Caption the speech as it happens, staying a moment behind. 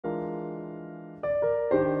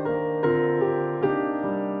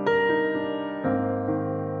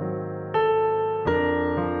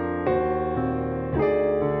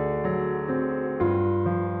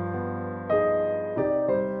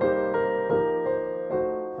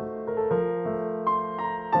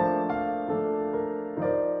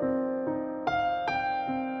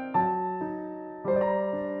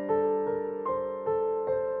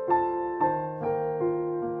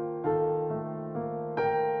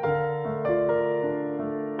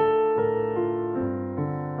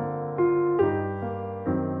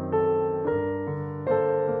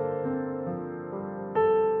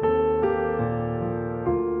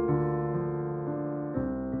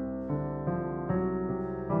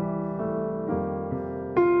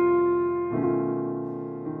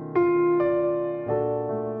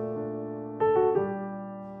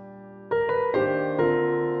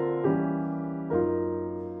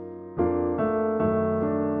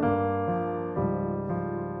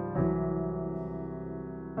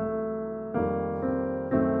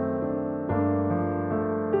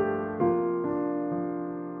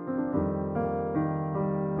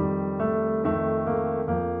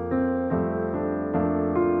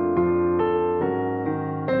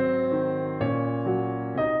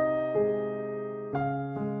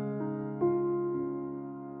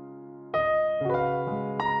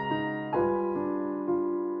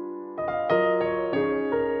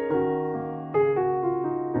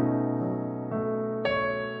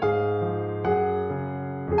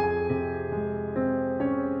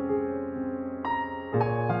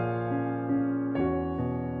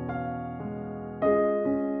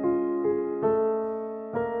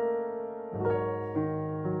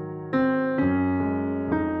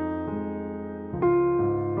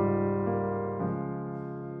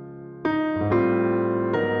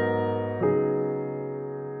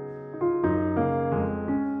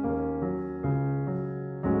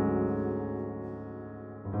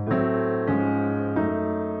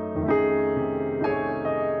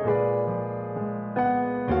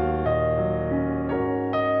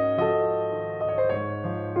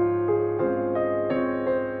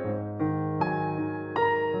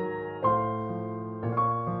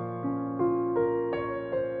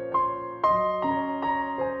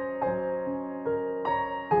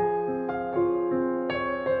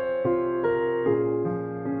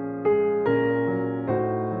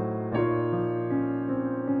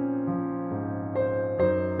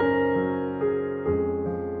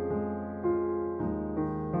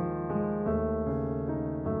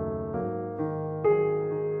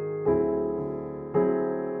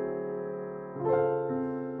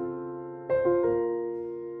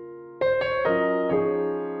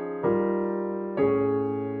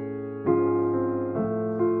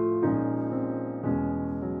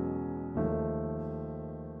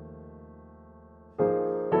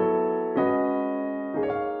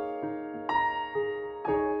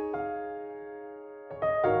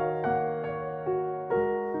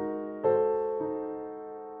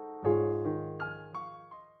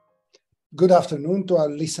Good afternoon to our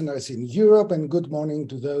listeners in Europe and good morning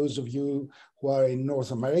to those of you who are in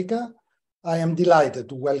North America. I am delighted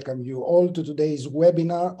to welcome you all to today's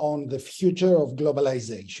webinar on the future of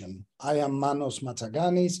globalization. I am Manos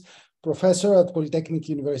Matsaganis, professor at Polytechnic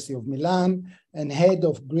University of Milan and head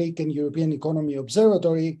of Greek and European Economy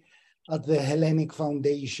Observatory at the Hellenic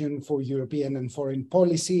Foundation for European and Foreign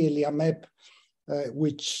Policy, ELIAMEP,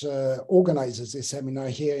 which organizes a seminar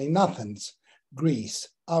here in Athens, Greece.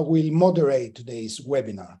 I will moderate today's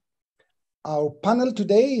webinar. Our panel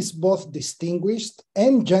today is both distinguished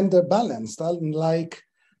and gender balanced, unlike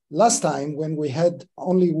last time when we had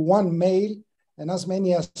only one male and as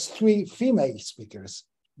many as 3 female speakers.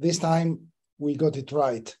 This time we got it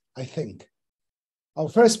right, I think. Our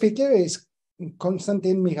first speaker is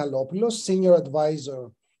Constantine Michalopoulos, senior advisor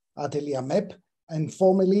at ELIAMEP and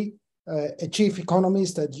formerly a chief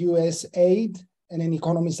economist at USAID and an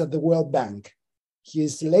economist at the World Bank.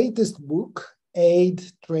 His latest book, Aid,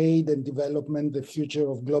 Trade and Development, The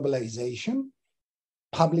Future of Globalization,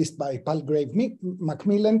 published by Palgrave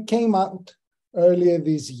Macmillan, came out earlier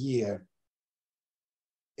this year.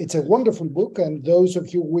 It's a wonderful book, and those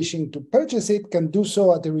of you wishing to purchase it can do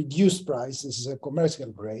so at a reduced price. This is a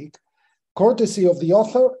commercial break, courtesy of the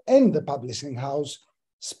author and the publishing house,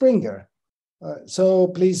 Springer. So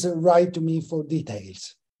please write to me for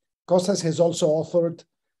details. Kostas has also authored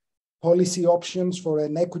Policy Options for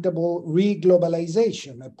an Equitable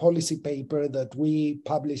Re-Globalization, a policy paper that we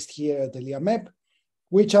published here at ELIAMEP,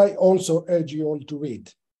 which I also urge you all to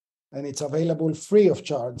read. And it's available free of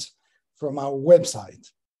charge from our website.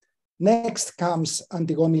 Next comes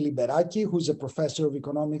Antigone Lyberaki, who's a professor of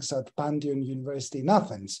economics at Panteion University in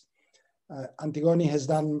Athens. Antigone has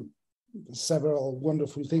done several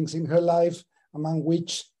wonderful things in her life, among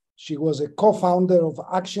which she was a co-founder of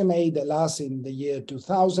ActionAid Hellas in the year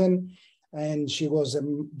 2000, and she was a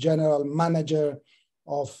general manager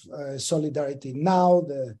of Solidarity Now,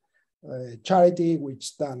 the charity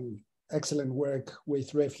which done excellent work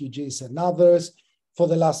with refugees and others for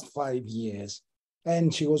the last 5 years.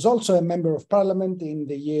 And she was also a member of parliament in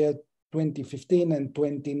the year 2015 and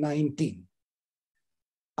 2019.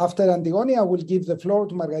 After Antigone, I will give the floor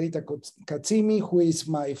to Margarita Katsimi, who is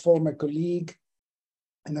my former colleague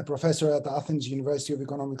and a professor at Athens University of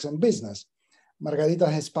Economics and Business. Margarita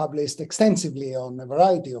has published extensively on a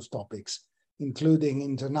variety of topics, including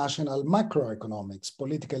international macroeconomics,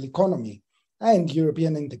 political economy, and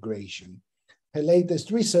European integration. Her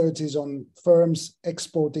latest research is on firms'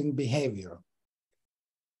 exporting behavior.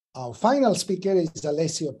 Our final speaker is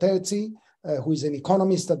Alessio Terzi, who is an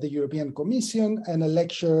economist at the European Commission and a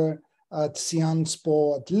lecturer at Sciences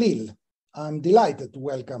Po at Lille. I'm delighted to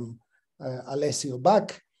welcome Alessio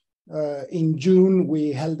back. In June,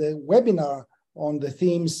 we held a webinar on the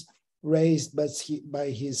themes raised by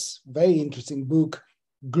his very interesting book,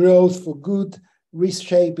 Growth for Good,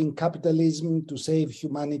 Reshaping Capitalism to Save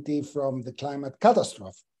Humanity from the Climate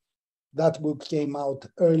Catastrophe. That book came out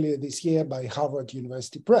earlier this year by Harvard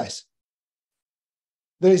University Press.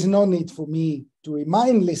 There is no need for me to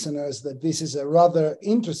remind listeners that this is a rather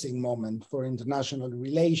interesting moment for international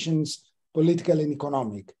relations, political and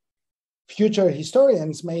economic. Future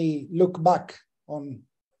historians may look back on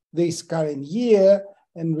this current year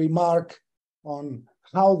and remark on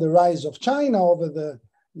how the rise of China over the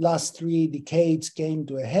last 3 decades came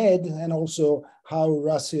to a head, and also how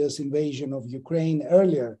Russia's invasion of Ukraine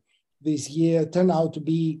earlier this year turned out to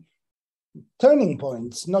be turning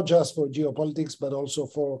points, not just for geopolitics, but also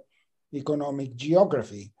for economic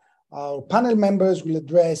geography. Our panel members will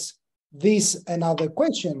address these and other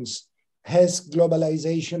questions. Has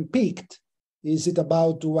globalization peaked? Is it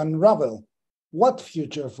about to unravel? What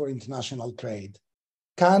future for international trade?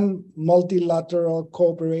 Can multilateral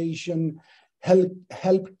cooperation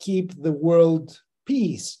help keep the world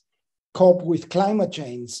peace, cope with climate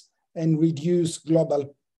change, and reduce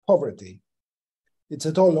global poverty? It's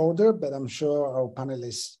a tall order, but I'm sure our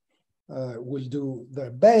panelists will do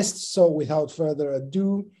their best. So without further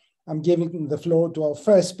ado, I'm giving the floor to our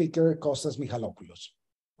first speaker, Kostas Michalopoulos.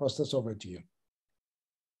 Kostas, over to you.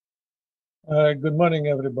 Good morning,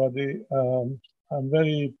 everybody. I'm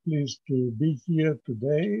very pleased to be here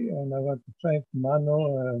today, and I want to thank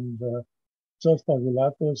Mano and George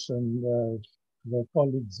Pavulatos and the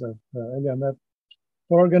colleagues at ELIAMEP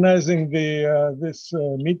for organizing this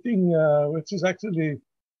meeting, which is actually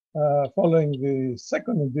following the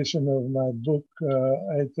second edition of my book,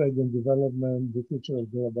 Aid, Trade and Development, The Future of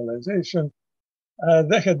Globalization.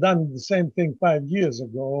 They had done the same thing 5 years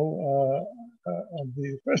ago on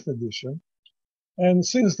the first edition. And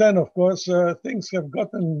since then, of course, things have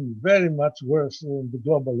gotten very much worse in the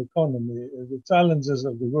global economy. The challenges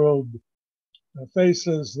of the world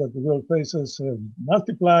faces that the world faces have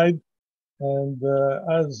multiplied. And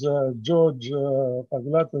as George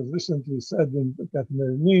Pagulatos recently said in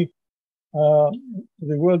Katsimi,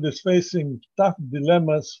 the world is facing tough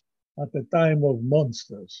dilemmas at a time of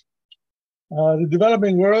monsters. The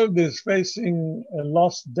developing world is facing a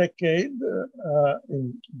lost decade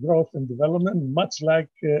in growth and development, much like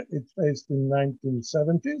it faced in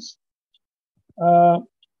 1970s.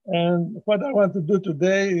 And what I want to do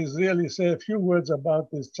today is really say a few words about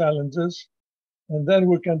these challenges, and then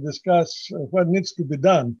we can discuss what needs to be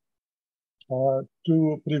done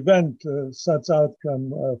to prevent such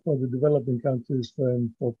outcome for the developing countries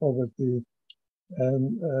and for poverty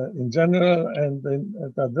and in general, and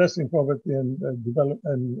addressing poverty and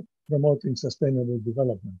promoting sustainable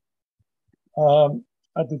development.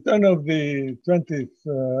 At the turn of the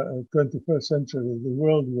 21st century, the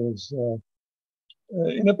world was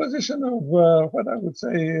in a position of what I would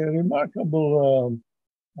say remarkable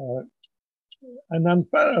and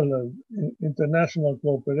unparalleled international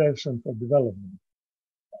cooperation for development.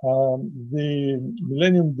 The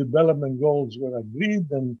Millennium Development Goals were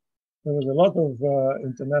agreed, and there was a lot of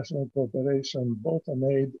international cooperation, both on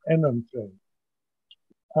aid and on trade.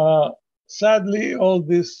 Sadly, all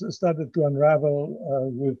this started to unravel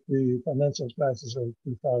with the financial crisis of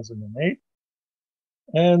 2008.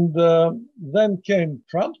 And then came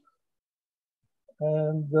Trump,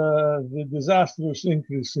 and the disastrous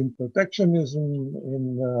increase in protectionism,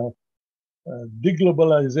 in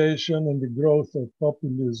deglobalization, and the growth of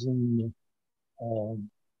populism,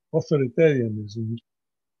 authoritarianism,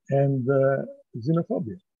 and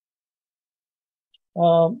xenophobia.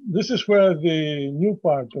 This is where the new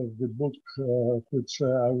part of the book, which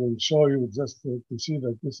I will show you just to see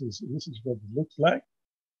that this is what it looks like,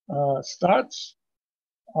 starts.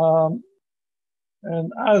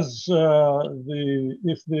 And as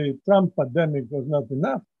if the Trump pandemic was not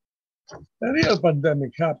enough, a real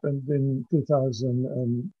pandemic happened in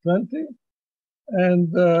 2020,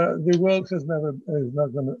 and the world is not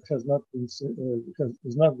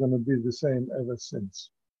going to be the same ever since.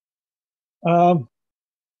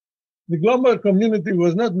 The global community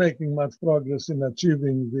was not making much progress in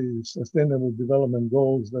achieving the Sustainable Development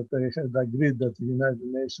Goals that they had agreed at the United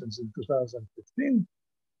Nations in 2015.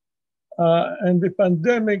 And the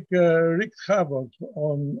pandemic wreaked havoc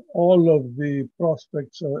on all of the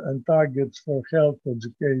prospects and targets for health,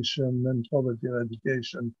 education, and poverty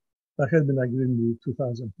eradication that had been agreed in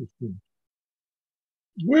 2015.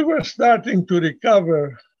 We were starting to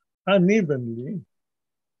recover unevenly,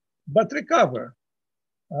 but recover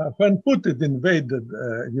when Putin invaded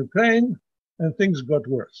Ukraine and things got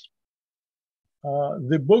worse.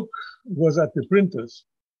 The book was at the printers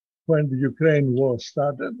when the Ukraine war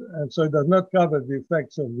started, and so it does not cover the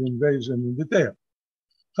effects of the invasion in detail.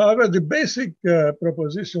 However, the basic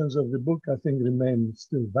propositions of the book, I think, remain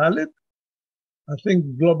still valid. I think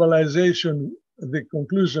globalization, the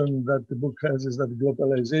conclusion that the book has is that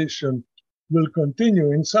globalization will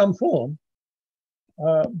continue in some form,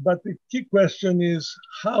 but the key question is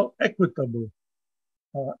how equitable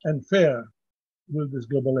and fair will this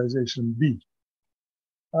globalization be?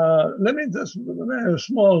 Let me just, a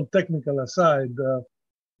small technical aside.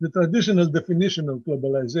 The traditional definition of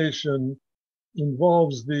globalization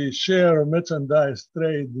involves the share of merchandise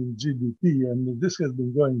trade in GDP, and this has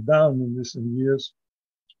been going down in recent years.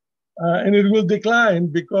 And it will decline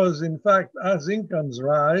because, in fact, as incomes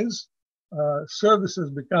rise,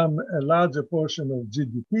 services become a larger portion of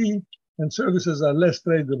GDP, and services are less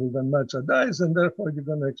tradable than merchandise, and therefore you're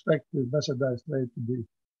going to expect the merchandise trade to be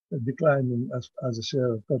declining as a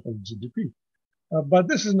share of total GDP. But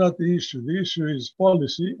this is not the issue. The issue is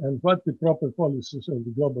policy and what the proper policies of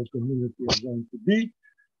the global community are going to be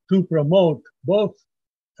to promote both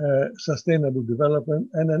sustainable development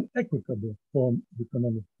and an equitable form of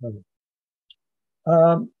economic development.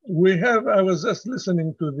 I was just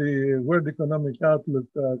listening to the World Economic Outlook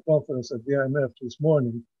conference at the IMF this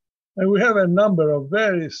morning, and we have a number of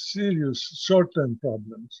very serious short-term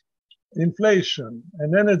problems. Inflation,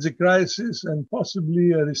 an energy crisis, and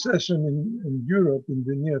possibly a recession in Europe in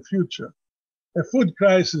the near future, a food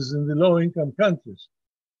crisis in the low-income countries.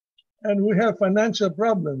 And we have financial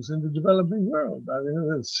problems in the developing world. I mean,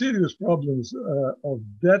 there's serious problems of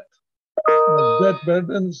debt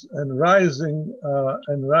burdens, and rising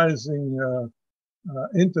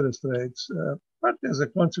interest rates, partly as a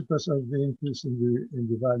consequence of the increase in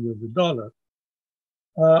the value of the dollar.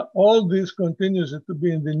 All this continues to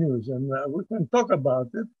be in the news, and we can talk about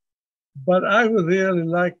it, but I would really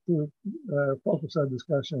like to focus our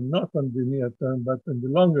discussion not on the near term, but on the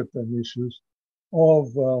longer term issues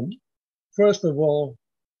of, first of all,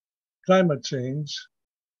 climate change,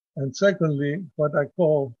 and secondly, what I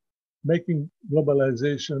call making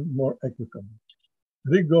globalization more equitable,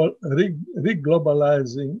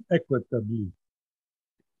 reglobalizing equitably.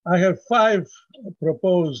 I have 5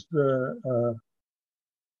 proposed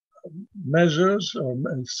measures or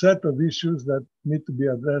a set of issues that need to be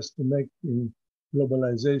addressed to make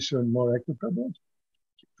globalization more equitable.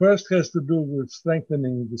 First has to do with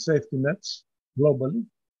strengthening the safety nets globally.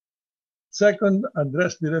 Second,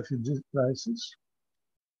 address the refugee crisis.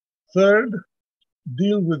 Third,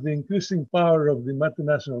 deal with the increasing power of the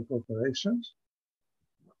multinational corporations.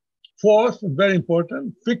 Fourth, and very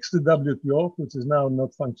important, fix the WTO, which is now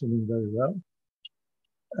not functioning very well.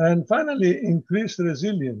 And finally, increase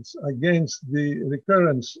resilience against the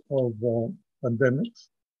recurrence of pandemics,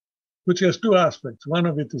 which has 2 aspects. One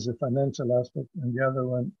of it is a financial aspect, and the other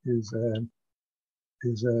one is a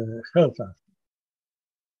health aspect.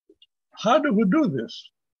 How do we do this?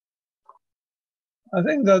 I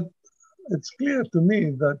think that it's clear to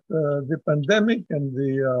me that the pandemic and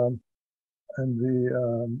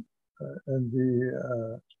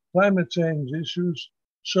the climate change issues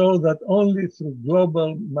show that only through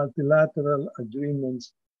global multilateral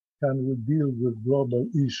agreements can we deal with global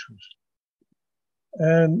issues.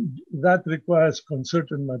 And that requires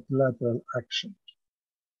concerted multilateral action.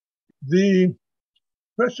 The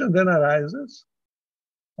question then arises,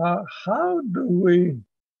 how do we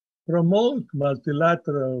promote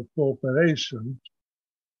multilateral cooperation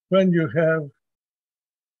when you have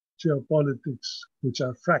geopolitics which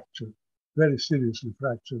are fractured, very seriously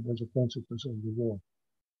fractured as a consequence of the war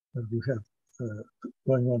that we have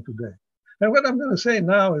going on today? And what I'm going to say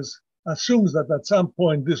now assumes that at some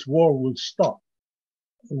point this war will stop.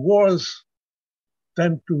 Wars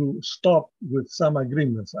tend to stop with some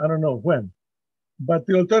agreements. I don't know when. But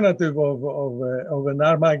the alternative of an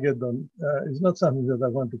Armageddon is not something that I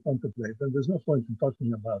want to contemplate, and there's no point in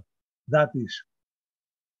talking about that issue.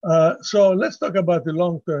 So let's talk about the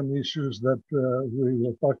long-term issues that we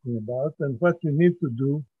were talking about and what we need to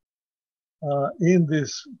do in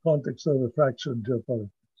this context of a fractured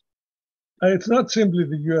geopolitics. It's not simply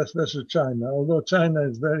the US versus China, although China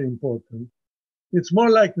is very important. It's more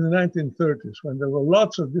like the 1930s when there were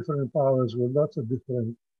lots of different powers with lots of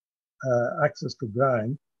different access to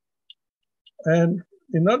ground. And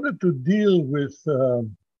in order to deal with the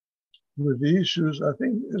issues, I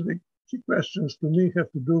think the key questions to me have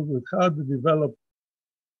to do with how to develop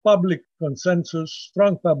public consensus,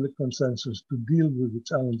 strong public consensus to deal with the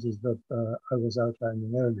challenges that I was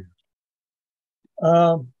outlining earlier.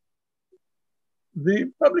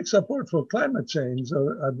 The public support for climate change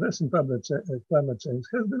or addressing climate change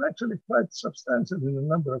has been actually quite substantial in a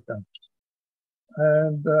number of countries.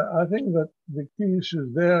 And I think that the key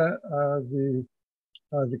issues there are the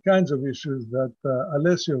kinds of issues that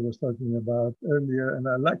Alessio was talking about earlier, and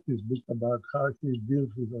I like his book about how he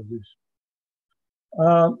deals with those issues.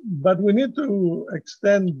 But we need to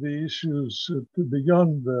extend the issues to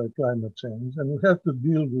beyond climate change, and we have to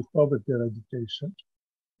deal with poverty eradication,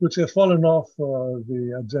 which has fallen off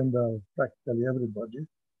the agenda of practically everybody.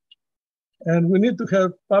 And we need to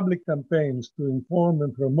have public campaigns to inform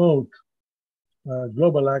and promote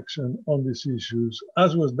global action on these issues,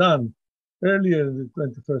 as was done earlier in the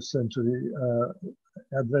 21st century,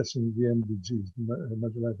 addressing the MDGs, the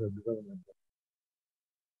multilateral development.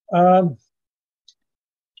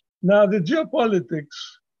 Now, the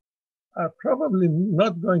geopolitics are probably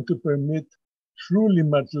not going to permit truly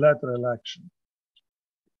multilateral action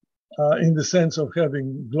in the sense of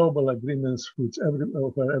having global agreements where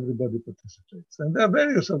everybody participates. And there are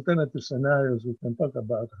various alternative scenarios we can talk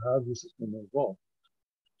about how this is going to evolve.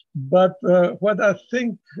 But what I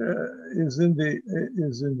think is in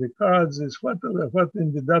the cards is what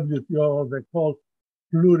in the WTO they call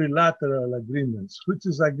plurilateral agreements, which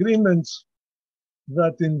is agreements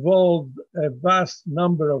that involve a vast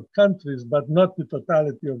number of countries, but not the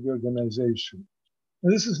totality of the organization.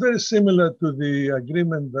 And this is very similar to the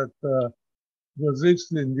agreement that was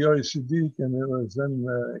reached in the OECD, and it was then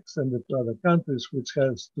extended to other countries, which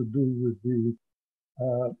has to do with the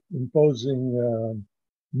imposing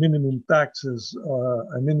minimum taxes,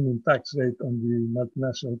 a minimum tax rate on the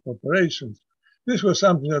multinational corporations. This was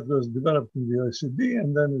something that was developed in the OECD,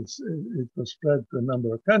 and then it was spread to a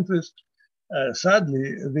number of countries.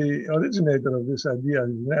 Sadly, the originator of this idea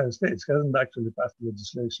in the United States hasn't actually passed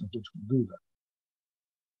legislation which would do that.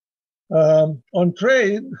 On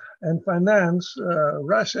trade and finance,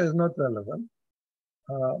 Russia is not relevant,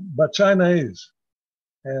 but China is.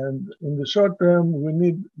 And in the short term, we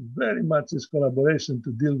need very much this collaboration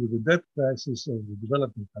to deal with the debt crisis of the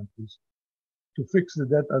developing countries, to fix the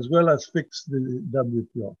debt as well as fix the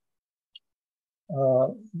WTO.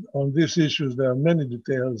 On these issues, there are many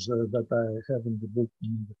details that I have in the book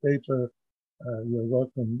and in the paper. You're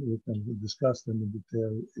welcome. We can discuss them in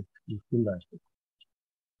detail if you feel like it.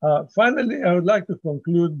 Finally, I would like to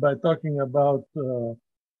conclude by talking about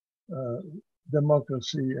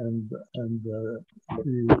democracy and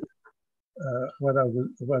what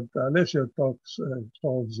Alessio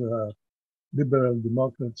calls liberal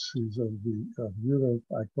democracies of Europe.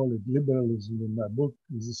 I call it liberalism in my book.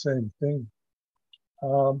 It's the same thing.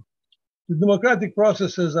 The democratic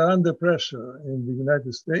processes are under pressure in the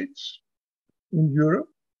United States, in Europe,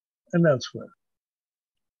 and elsewhere.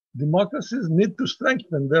 Democracies need to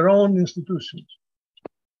strengthen their own institutions.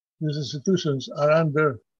 These institutions are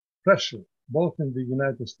under pressure, both in the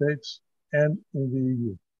United States and in the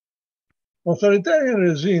EU. Authoritarian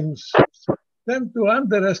regimes tend to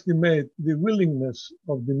underestimate the willingness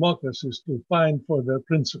of democracies to fight for their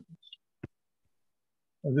principles.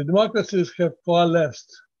 The democracies have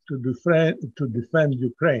coalesced to defend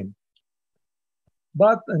Ukraine.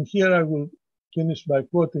 But, and here I will finish by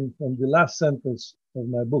quoting from the last sentence of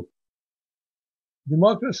my book,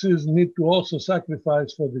 democracies need to also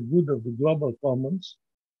sacrifice for the good of the global commons,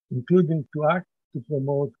 including to act to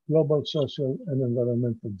promote global social and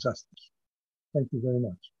environmental justice. Thank you very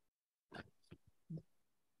much.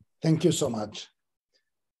 Thank you so much.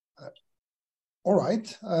 All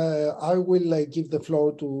right, I will give the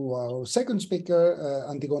floor to our second speaker,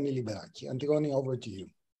 Antigone Lyberaki. Antigone, over to you.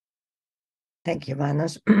 Thank you,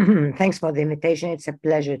 Manos. Thanks for the invitation. It's a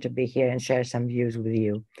pleasure to be here and share some views with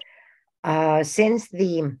you. Since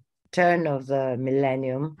the turn of the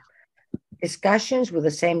millennium, discussions with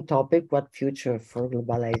the same topic, what future for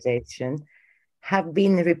globalization, have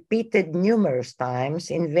been repeated numerous times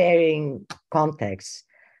in varying contexts.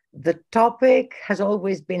 The topic has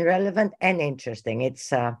always been relevant and interesting. It's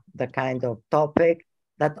the kind of topic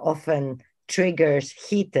that often triggers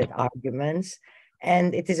heated arguments,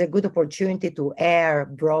 and it is a good opportunity to air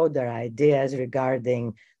broader ideas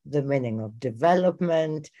regarding the meaning of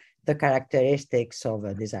development, the characteristics of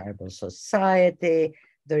a desirable society,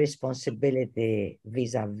 the responsibility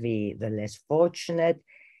vis-a-vis the less fortunate,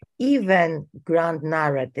 even grand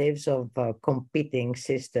narratives of competing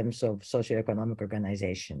systems of socioeconomic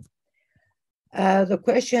organization. The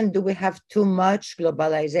question, do we have too much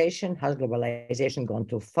globalization? Has globalization gone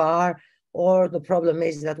too far? Or the problem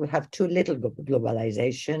is that we have too little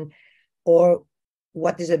globalization? Or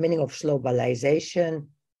what is the meaning of globalization?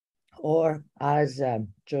 Or as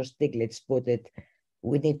George Stiglitz put it,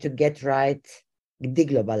 we need to get right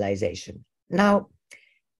deglobalization. Now,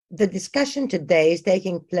 the discussion today is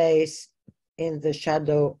taking place in the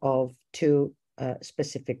shadow of two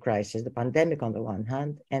specific crises, the pandemic on the one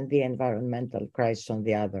hand and the environmental crisis on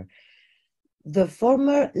the other. The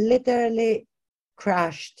former literally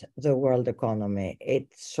crashed the world economy. It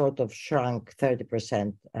sort of shrunk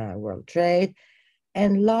 30% world trade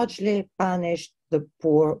and largely punished the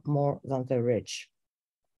poor more than the rich.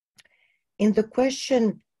 In the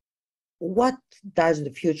question, what does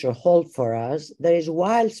the future hold for us? There is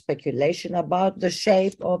wild speculation about the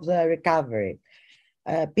shape of the recovery.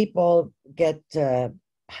 People get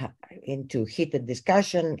into heated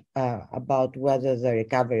discussion about whether the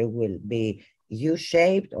recovery will be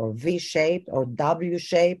U-shaped or V-shaped or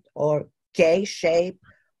W-shaped or K-shaped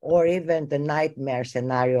or even the nightmare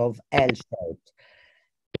scenario of L-shaped.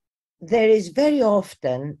 There is very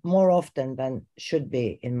often, more often than should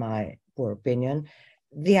be in my poor opinion,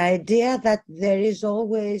 the idea that there is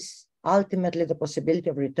always ultimately the possibility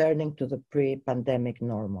of returning to the pre-pandemic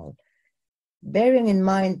normal. Bearing in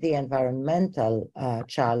mind the environmental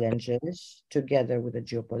challenges, together with the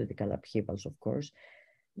geopolitical upheavals, of course,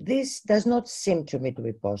 this does not seem to me to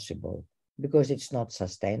be possible because it's not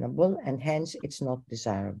sustainable and hence it's not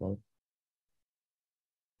desirable.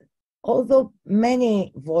 Although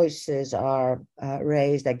many voices are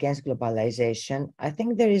raised against globalization, I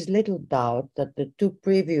think there is little doubt that the two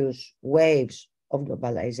previous waves of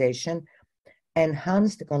globalization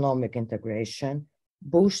enhanced economic integration,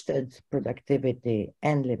 boosted productivity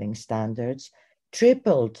and living standards,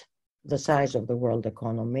 tripled the size of the world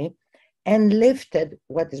economy, and lifted,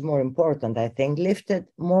 what is more important, I think, lifted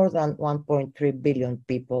more than 1.3 billion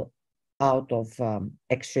people out of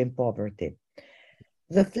extreme poverty.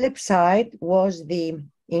 The flip side was the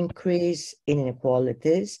increase in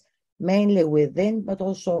inequalities, mainly within, but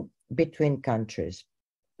also between countries.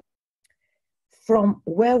 From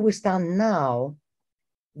where we stand now,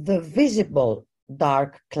 the visible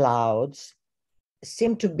dark clouds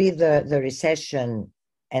seem to be the recession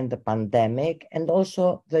and the pandemic, and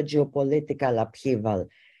also the geopolitical upheaval.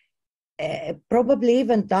 probably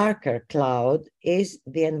even darker cloud is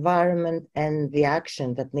the environment and the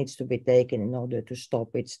action that needs to be taken in order to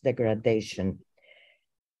stop its degradation.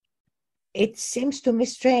 It seems to me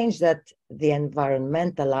strange that the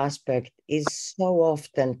environmental aspect is so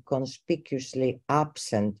often conspicuously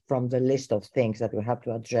absent from the list of things that we have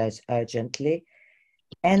to address urgently.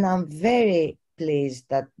 And I'm very pleased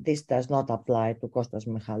that this does not apply to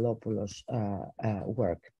Constantine Michalopoulos'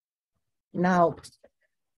 work. Now,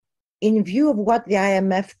 in view of what the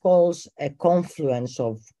IMF calls a confluence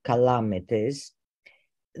of calamities,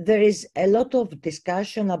 there is a lot of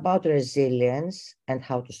discussion about resilience and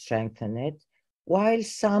how to strengthen it, while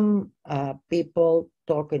some people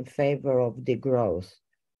talk in favor of degrowth.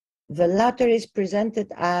 The latter is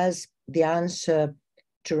presented as the answer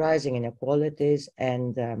to rising inequalities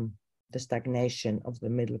and the stagnation of the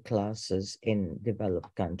middle classes in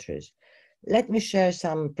developed countries. Let me share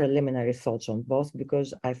some preliminary thoughts on both,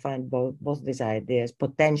 because I find both these ideas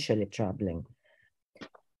potentially troubling.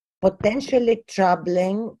 Potentially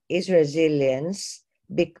troubling is resilience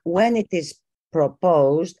when it is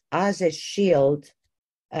proposed as a shield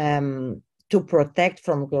to protect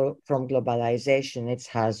from globalization, its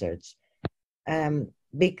hazards.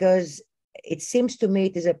 Because it seems to me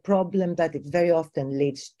it is a problem that it very often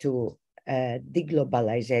leads to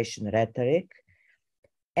deglobalization rhetoric,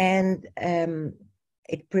 and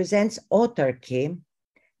it presents autarky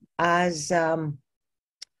as a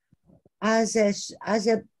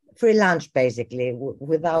free lunch, basically,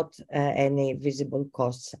 without any visible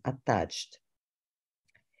costs attached.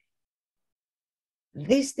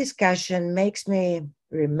 This discussion makes me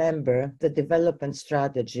remember the development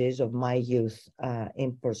strategies of my youth,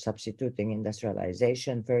 import substituting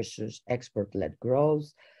industrialization versus export-led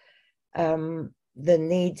growth, the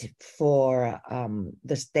need for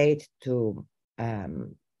the state to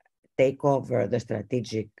take over the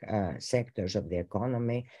strategic sectors of the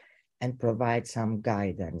economy and provide some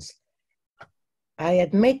guidance. I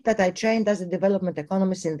admit that I trained as a development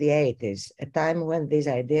economist in the 80s, a time when these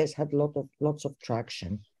ideas had lots of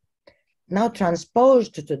traction. Now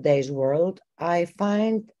transposed to today's world, I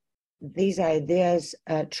find these ideas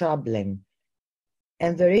troubling.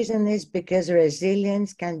 And the reason is because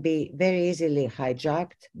resilience can be very easily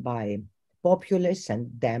hijacked by populists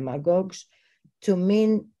and demagogues to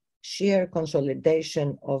mean sheer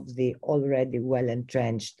consolidation of the already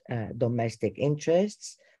well-entrenched domestic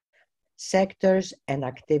interests, sectors and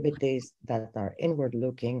activities that are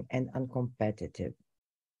inward-looking and uncompetitive.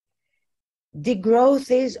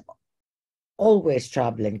 Degrowth is always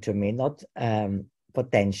troubling to me, not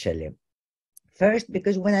potentially. First,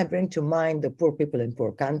 because when I bring to mind the poor people in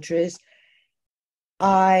poor countries,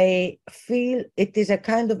 I feel it is a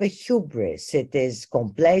kind of a hubris. It is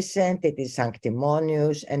complacent, it is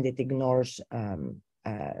sanctimonious, and it ignores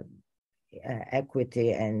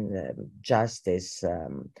equity and justice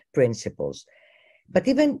principles. But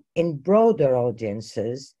even in broader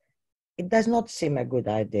audiences, it does not seem a good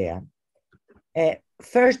idea.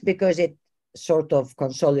 First, because it sort of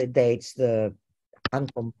consolidates the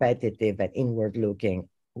uncompetitive and inward-looking,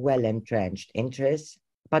 well-entrenched interests,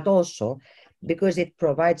 but also because it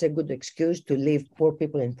provides a good excuse to leave poor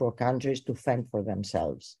people in poor countries to fend for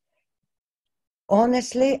themselves.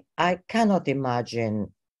 Honestly, I cannot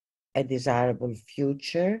imagine a desirable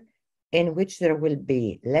future in which there will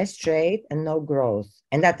be less trade and no growth,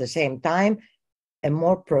 and at the same time, a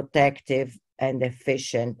more protective and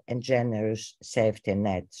efficient and generous safety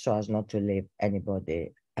net so as not to leave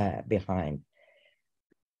anybody behind.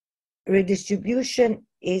 Redistribution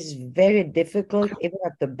is very difficult even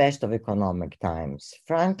at the best of economic times.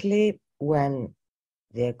 Frankly, when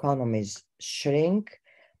the economies shrink,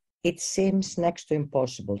 it seems next to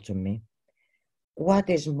impossible to me. What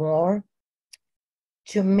is more,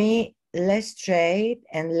 to me, less trade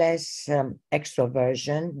and less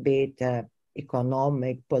extroversion, be it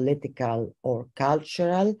economic, political, or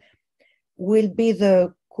cultural, will be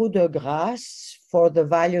the coup de grace for the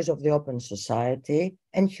values of the open society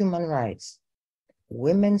and human rights.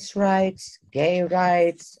 Women's rights, gay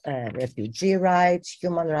rights, refugee rights,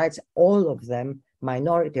 human rights, all of them,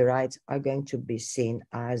 minority rights, are going to be seen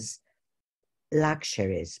as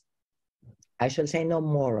luxuries. I shall say no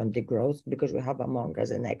more on degrowth because we have among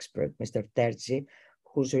us an expert, Mr. Terzi,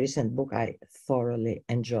 whose recent book I thoroughly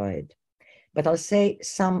enjoyed. But I'll say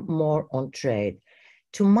some more on trade.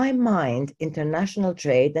 To my mind, international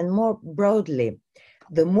trade, and more broadly,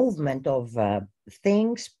 the movement of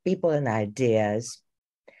things, people, and ideas,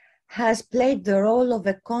 has played the role of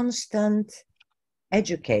a constant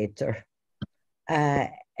educator,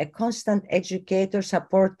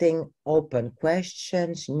 supporting open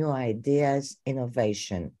questions, new ideas,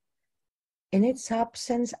 innovation. in its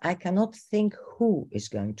absence, I cannot think who is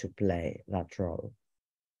going to play that role.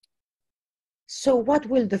 So what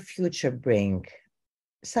will the future bring?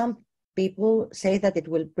 Some people say that it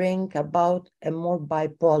will bring about a more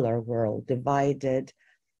bipolar world, divided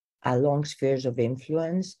along spheres of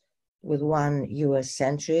influence, with one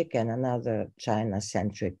US-centric and another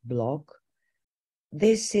China-centric bloc.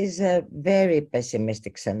 This is a very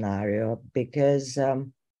pessimistic scenario because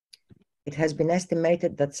it has been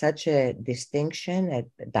estimated that such a distinction, a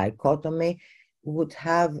dichotomy, would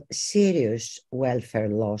have serious welfare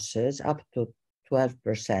losses, up to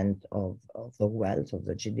 12% of the wealth of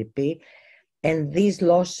the GDP. And these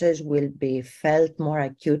losses will be felt more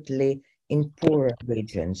acutely in poorer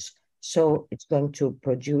regions. So it's going to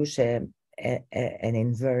produce an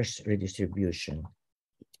inverse redistribution.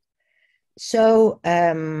 So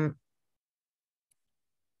it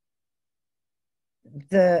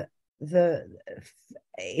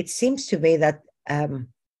seems to me that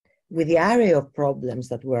with the array of problems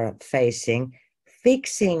that we're facing,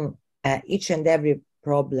 fixing each and every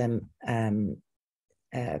problem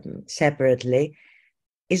separately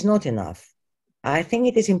is not enough. I think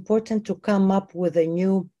it is important to come up with a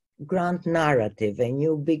new grand narrative, a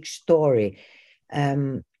new big story,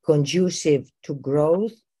 conducive to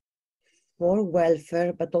growth, for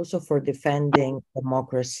welfare, but also for defending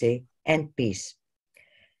democracy and peace.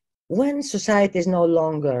 When societies no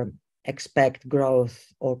longer expect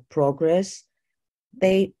growth or progress,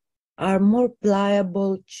 they are more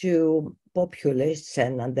pliable to populists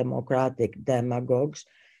and undemocratic demagogues.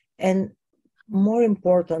 And more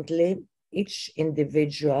importantly, each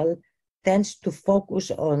individual tends to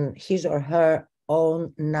focus on his or her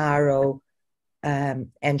own narrow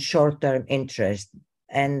and short-term interest,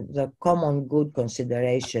 and the common good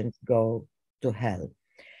considerations go to hell.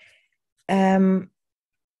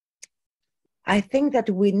 I think that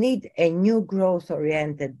we need a new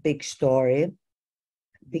growth-oriented big story,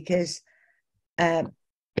 because there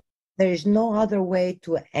is no other way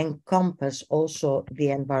to encompass also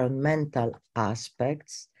the environmental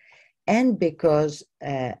aspects, and because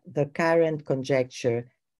the current conjecture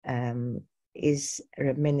is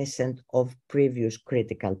reminiscent of previous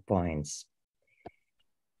critical points.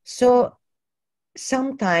 So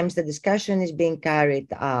sometimes the discussion is being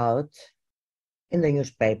carried out in the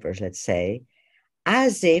newspapers, let's say,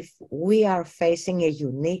 as if we are facing a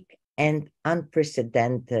unique and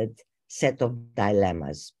unprecedented set of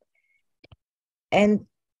dilemmas. And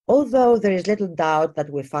although there is little doubt that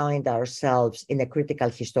we find ourselves in a critical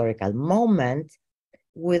historical moment,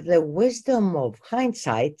 with the wisdom of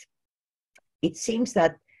hindsight, it seems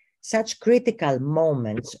that such critical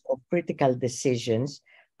moments of critical decisions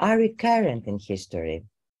are recurrent in history.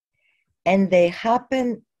 And they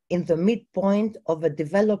happen in the midpoint of a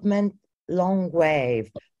development long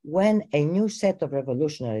wave, when a new set of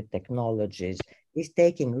revolutionary technologies is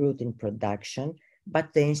taking root in production,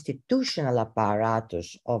 but the institutional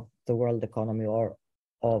apparatus of the world economy or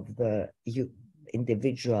of the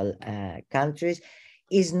individual countries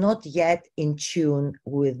is not yet in tune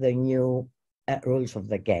with the new rules of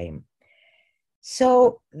the game.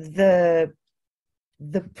 So the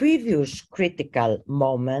previous critical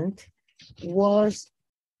moment was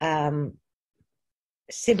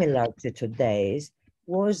similar to today's,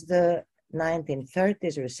 was the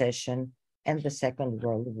 1930s recession and the Second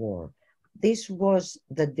World War. This was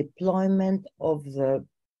the deployment of the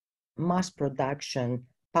mass production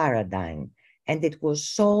paradigm, and it was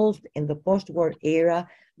solved in the post-war era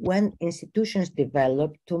when institutions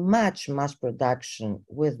developed to match mass production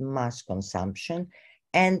with mass consumption,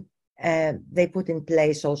 and they put in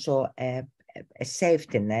place also a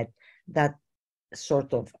safety net that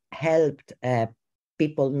sort of helped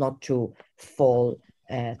people not to fall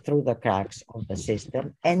through the cracks of the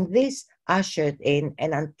system. And this ushered in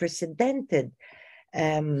an unprecedented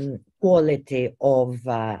quality of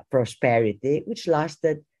prosperity, which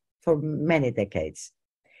lasted for many decades.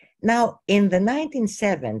 Now, in the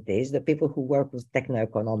 1970s, the people who work with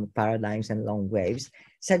techno-economic paradigms and long waves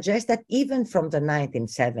suggest that even from the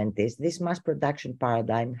 1970s, this mass production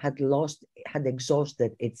paradigm had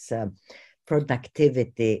exhausted its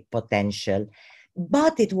productivity potential,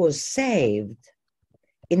 but it was saved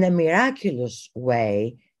in a miraculous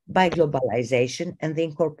way by globalization and the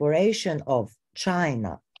incorporation of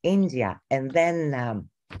China, India, and then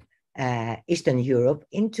Eastern Europe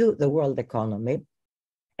into the world economy.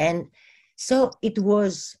 And so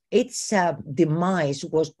its demise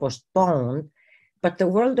was postponed, but the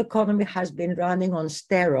world economy has been running on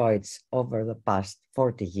steroids over the past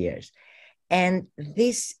 40 years. And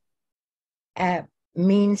this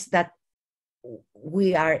means that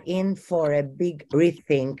we are in for a big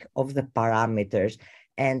rethink of the parameters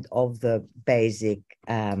and of the basic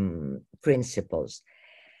principles.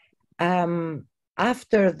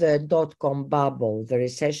 After the dot-com bubble, the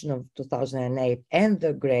recession of 2008, and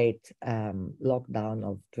the great lockdown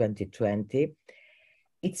of 2020,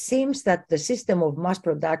 it seems that the system of mass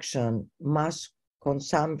production, mass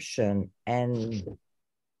consumption, and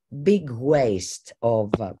big waste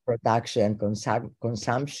of production and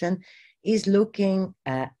consumption is looking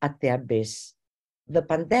at the abyss. The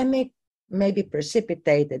pandemic maybe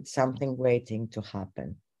precipitated something waiting to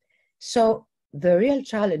happen. So the real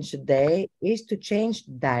challenge today is to change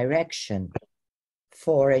direction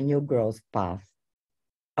for a new growth path,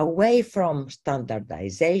 away from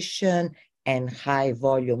standardization and high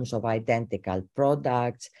volumes of identical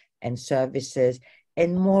products and services,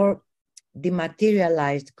 and more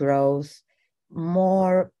dematerialized growth,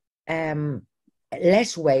 more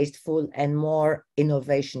less wasteful and more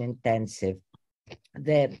innovation intensive.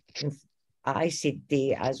 The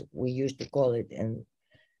ICT, as we used to call it in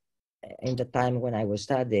the time when I was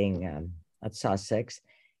studying at Sussex,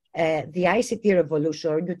 the ICT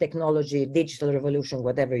revolution, or new technology, digital revolution,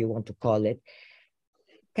 whatever you want to call it,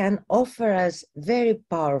 can offer us very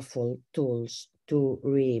powerful tools to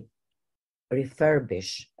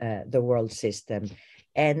refurbish the world system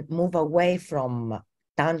and move away from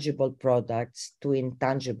tangible products to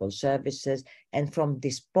intangible services, and from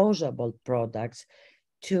disposable products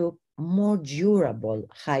to more durable,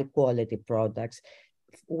 high quality products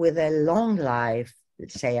with a long life,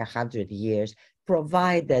 let's say 100 years,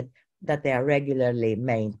 provided that they are regularly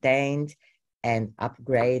maintained and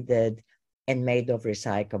upgraded and made of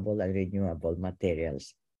recyclable and renewable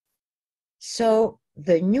materials. So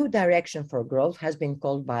the new direction for growth has been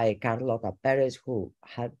called by Carlota Perez, who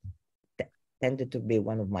had tended to be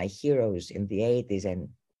one of my heroes in the 80s and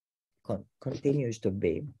continues to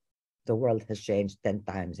be. The world has changed 10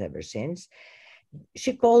 times ever since.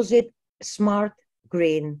 She calls it smart,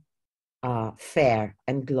 green, fair,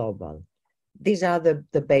 and global. These are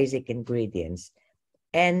the basic ingredients.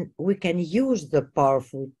 And we can use the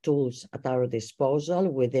powerful tools at our disposal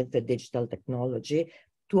within the digital technology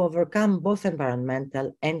to overcome both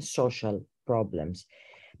environmental and social problems.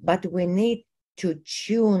 But we need to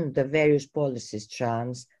tune the various policy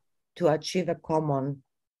strands to achieve a common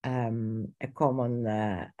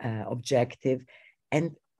objective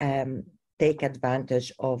and take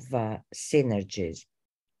advantage of synergies.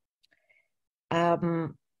 At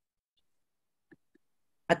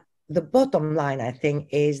the bottom line, I think,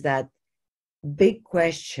 is that big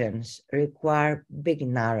questions require big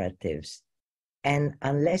narratives. And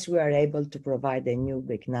unless we are able to provide a new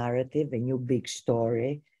big narrative, a new big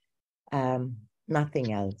story,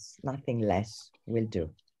 nothing else, nothing less will do.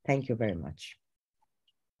 Thank you very much.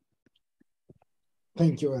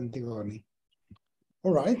 Thank you, Antigone.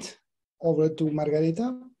 All right, over to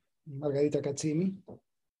Margarita Katsimi.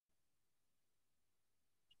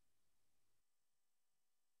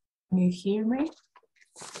 Can you hear me?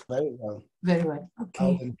 Very well. Very well,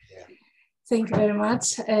 okay. Thank you very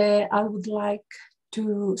much. I would like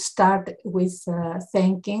to start with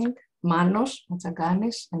thanking Manos,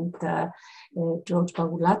 Matsaganis, and George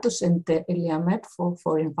Pagoulatos and ELIAMEP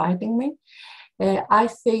for inviting me. I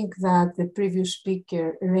think that the previous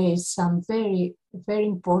speaker raised some very, very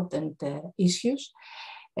important issues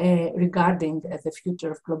regarding the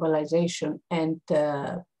future of globalization and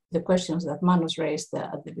the questions that Manos raised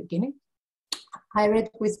at the beginning. I read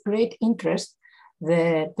with great interest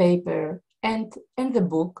the paper and the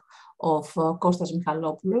book of Constantine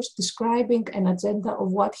Michalopoulos describing an agenda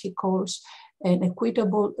of what he calls an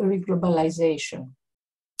equitable reglobalization.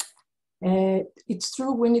 It's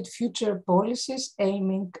true we need future policies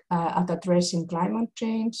aiming at addressing climate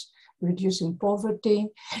change, reducing poverty,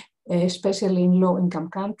 especially in low-income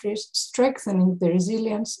countries, strengthening the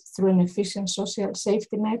resilience through an efficient social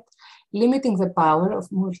safety net, limiting the power of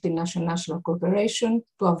multinational corporations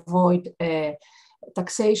to avoid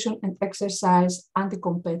taxation and exercise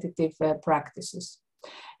anti-competitive practices.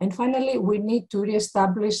 And finally, we need to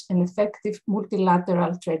reestablish an effective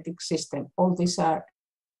multilateral trading system. All these are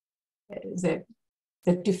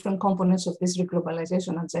the different components of this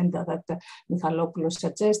reglobalization agenda that Michalopoulos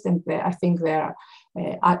suggests, and I think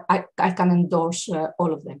I can endorse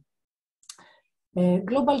all of them.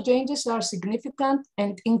 Global changes are significant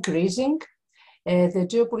and increasing. The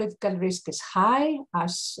geopolitical risk is high,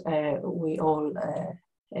 as we all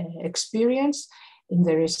experience in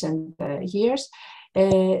the recent years.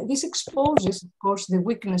 This exposes, of course, the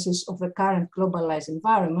weaknesses of the current globalized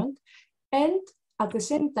environment, and at the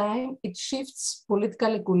same time, it shifts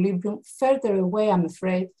political equilibrium further away, I'm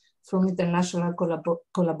afraid, from international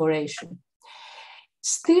collaboration.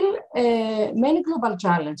 Still, many global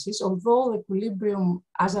challenges, although equilibrium,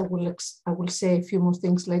 as I will say a few more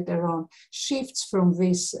things later on, shifts from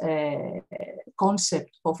this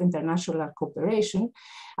concept of international cooperation,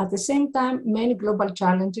 at the same time, many global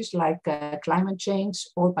challenges like climate change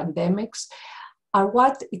or pandemics are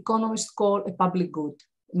what economists call a public good.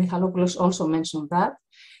 Michalopoulos also mentioned that.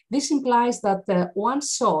 This implies that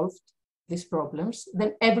once solved these problems,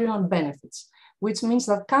 then everyone benefits, which means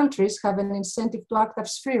that countries have an incentive to act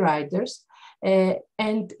as free riders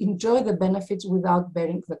and enjoy the benefits without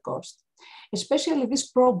bearing the cost. Especially these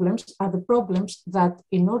problems are the problems that,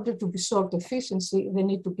 in order to be solved efficiently, they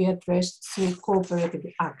need to be addressed through cooperative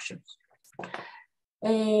actions.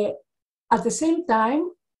 At the same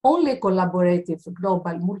time, only a collaborative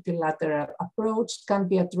global multilateral approach can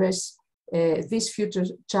be addressed these future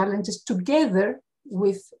challenges together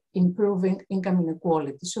with improving income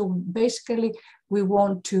inequality. So basically, we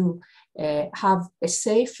want to have a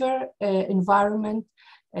safer environment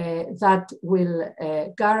that will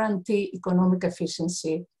guarantee economic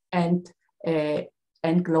efficiency and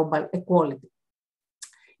global equality.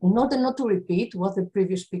 In order not to repeat what the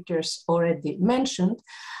previous speakers already mentioned,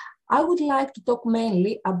 I would like to talk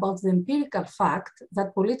mainly about the empirical fact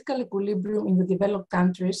that political equilibrium in the developed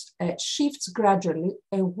countries shifts gradually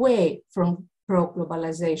away from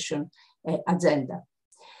pro-globalization agenda.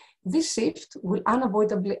 This shift will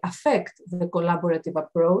unavoidably affect the collaborative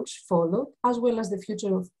approach followed, as well as the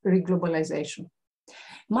future of reglobalization.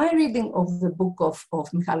 My reading of the book of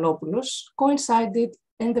Michalopoulos coincided,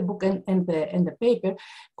 in the book and the paper,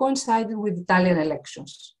 coincided with Italian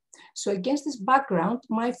elections. So against this background,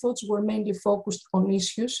 my thoughts were mainly focused on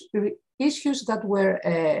issues that were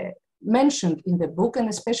mentioned in the book, and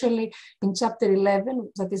especially in chapter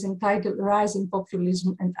 11, that is entitled Rising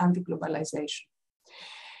Populism and Anti-Globalization.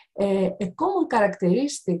 A common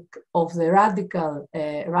characteristic of the radical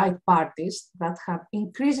right parties that have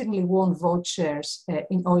increasingly won vote shares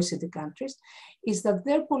in OECD countries is that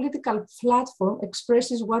their political platform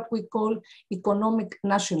expresses what we call economic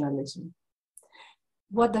nationalism.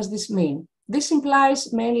 What does this mean? This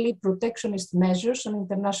implies mainly protectionist measures on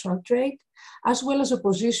international trade, as well as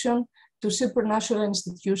opposition to supranational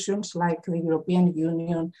institutions like the European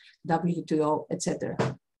Union, WTO, etc.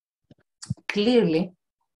 Clearly,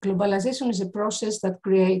 globalization is a process that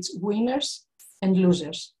creates winners and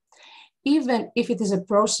losers. Even if it is a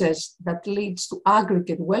process that leads to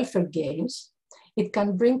aggregate welfare gains, it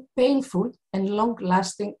can bring painful and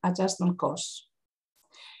long-lasting adjustment costs.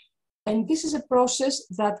 And this is a process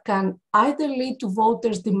that can either lead to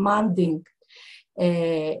voters demanding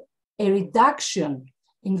a reduction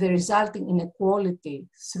in the resulting inequality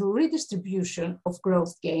through redistribution of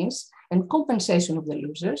growth gains and compensation of the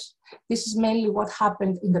losers. This is mainly what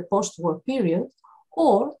happened in the post-war period,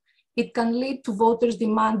 or it can lead to voters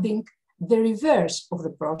demanding the reverse of the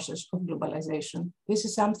process of globalization. This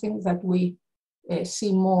is something that we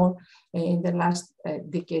see more in the last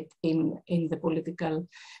decade in the political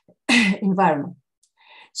environment.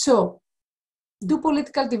 So, do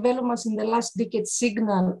political developments in the last decade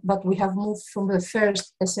signal that we have moved from the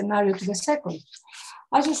first scenario to the second?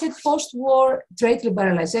 As I said, post-war trade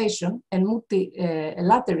liberalization and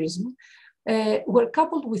multilateralism were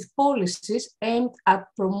coupled with policies aimed at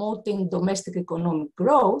promoting domestic economic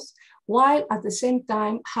growth, while at the same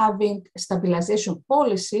time having stabilization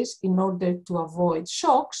policies in order to avoid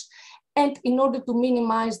shocks and in order to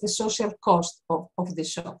minimize the social cost of the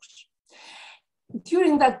shocks.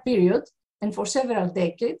 During that period, and for several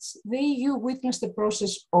decades, the EU witnessed a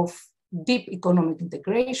process of deep economic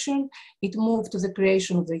integration. It moved to the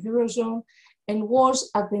creation of the Eurozone and was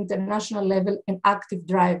at the international level an active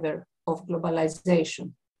driver of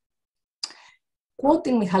globalization.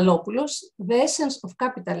 Quoting Michalopoulos, the essence of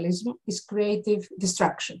capitalism is creative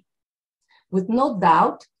destruction. With no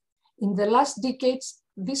doubt, in the last decades,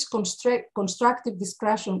 this constructive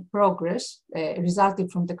discussion progress resulting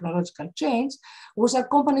from technological change was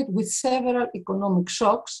accompanied with several economic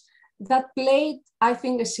shocks that played, I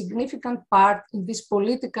think, a significant part in this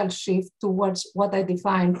political shift towards what I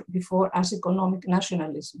defined before as economic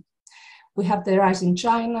nationalism. We have the rise in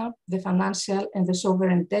China, the financial and the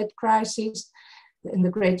sovereign debt crisis, in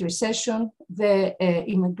the Great Recession, the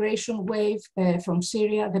immigration wave from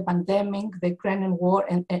Syria, the pandemic, the Ukrainian war,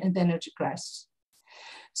 and the energy crisis.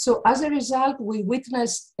 So as a result, we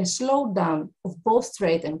witnessed a slowdown of both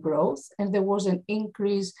trade and growth, and there was an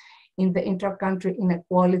increase in the intra-country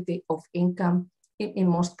inequality of income in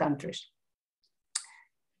most countries.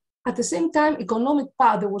 At the same time,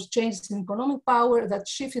 there was changes in economic power that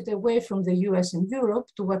shifted away from the US and Europe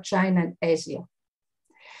toward China and Asia.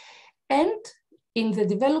 And in the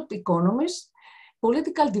developed economies,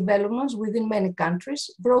 political developments within many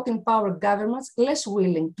countries brought in power governments less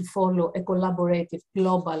willing to follow a collaborative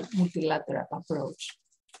global multilateral approach.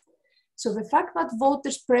 So the fact that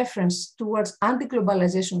voters' preference towards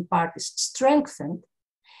anti-globalization parties strengthened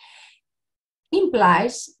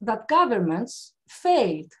implies that governments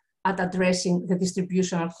failed at addressing the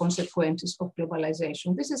distributional consequences of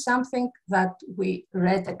globalization. This is something that we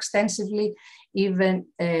read extensively even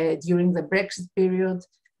during the Brexit period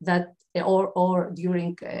or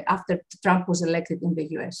during after Trump was elected in the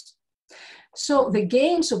US. So the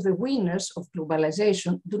gains of the winners of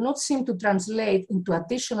globalization do not seem to translate into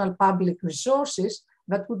additional public resources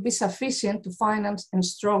that would be sufficient to finance a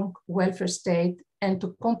strong welfare state and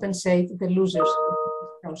to compensate the losers of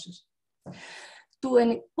this process. To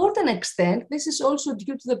an important extent, this is also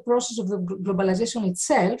due to the process of the globalization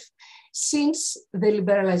itself, since the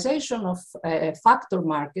liberalization of factor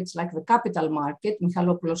markets like the capital market,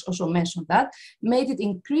 Michalopoulos also mentioned that, made it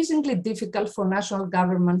increasingly difficult for national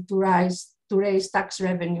government to raise tax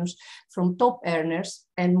revenues from top earners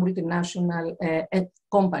and multinational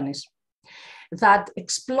companies that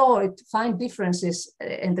find differences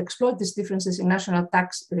and exploit these differences in national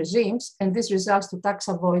tax regimes, and this results to tax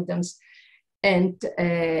avoidance and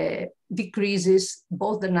decreases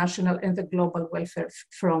both the national and the global welfare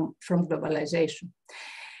from globalization.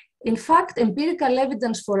 In fact, empirical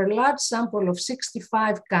evidence for a large sample of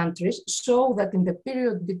 65 countries show that in the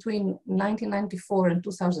period between 1994 and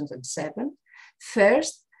 2007,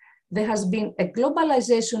 first, there has been a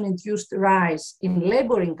globalization-induced rise in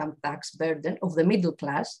labor income tax burden of the middle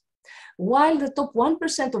class, while the top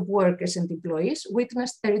 1% of workers and employees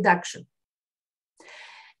witnessed a reduction.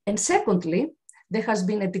 And secondly, there has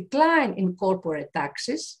been a decline in corporate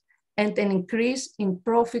taxes and an increase in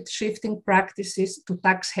profit shifting practices to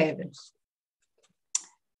tax havens.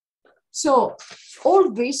 So all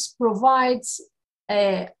this provides,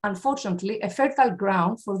 unfortunately, a fertile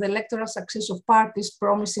ground for the electoral success of parties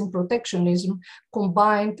promising protectionism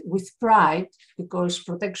combined with pride, because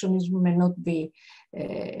protectionism may not be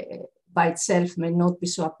by itself may not be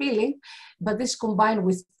so appealing, but this combined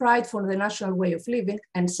with pride for the national way of living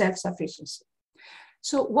and self-sufficiency.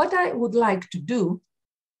 So what I would like to do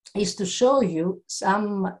is to show you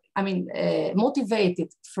some,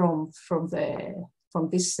 motivated from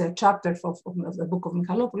this chapter of the book of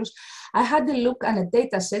Michalopoulos, I had a look at a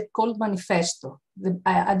data set called Manifesto.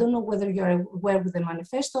 I don't know whether you're aware with the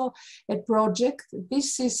Manifesto, a project.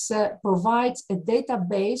 This is, provides a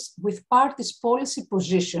database with parties' policy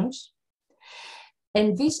positions,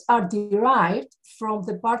 and these are derived from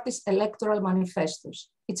the parties' electoral manifestos.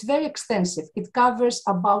 It's very extensive. It covers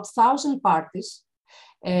about 1,000 parties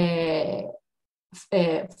from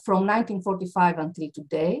 1945 until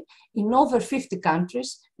today in over 50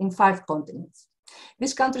 countries in 5 continents.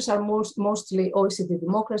 These countries are mostly OECD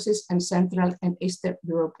democracies and Central and Eastern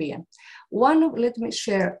European. Let me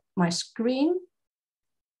share my screen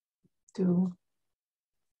to,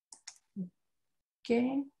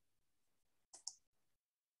 okay.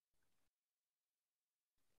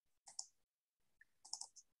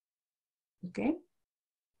 Okay.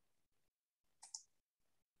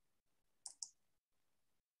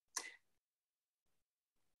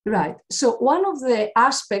 Right. So one of the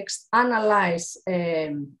aspects analyzed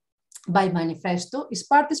by Manifesto is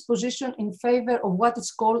parties' position in favor of what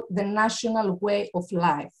is called the national way of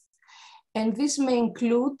life. And this may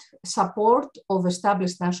include support of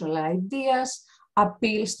established national ideas,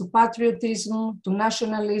 appeals to patriotism, to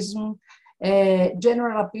nationalism,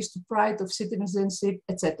 general appeals to pride of citizenship,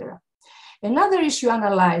 etc. Another issue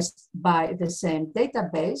analyzed by the same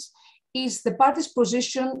database is the party's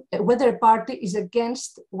position, whether a party is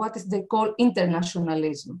against what they call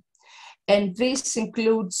internationalism. And this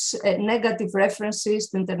includes negative references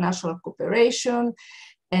to international cooperation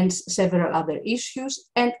and several other issues.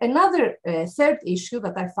 And another third issue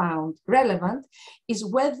that I found relevant is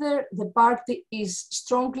whether the party is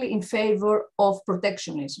strongly in favor of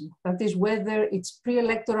protectionism. That is, whether its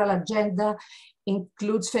pre-electoral agenda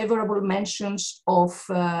includes favorable mentions of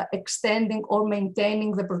extending or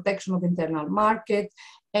maintaining the protection of the internal market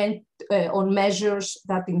and on measures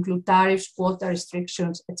that include tariffs, quota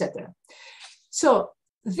restrictions, etc. So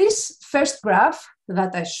this first graph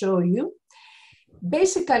that I show you,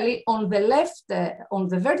 basically on the left, on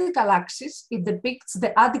the vertical axis, it depicts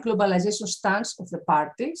the anti-globalization stance of the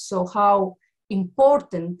party. So how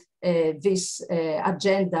important this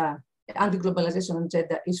agenda, anti-globalization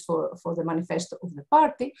agenda is for the manifesto of the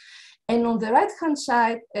party. And on the right-hand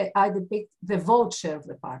side, I depict the vote share of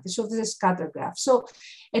the party. So this is a scatter graph. So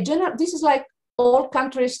this is like all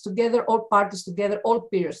countries together, all parties together, all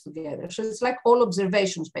periods together. So it's like all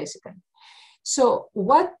observations, basically. So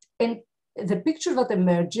and the picture that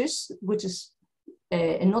emerges, which is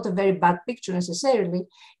not a very bad picture necessarily,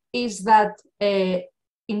 is that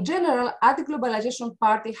in general, anti-globalization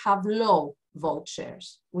parties have low vote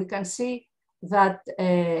shares. We can see that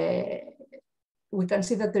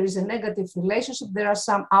there is a negative relationship. There are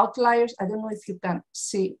some outliers. I don't know if you can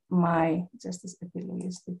see my, just as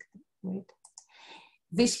realistic, wait.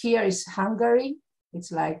 This here is Hungary.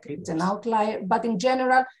 It's like, it's an outlier, but in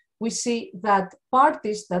general, we see that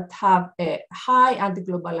parties that have a high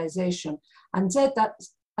anti-globalization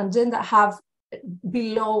agenda have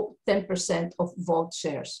below 10% of vote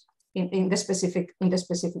shares in the specific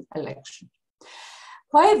election.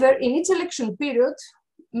 However, in each election period,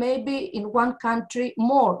 maybe in one country,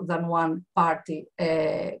 more than one party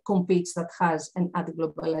competes that has an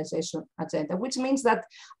anti-globalization agenda, which means that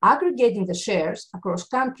aggregating the shares across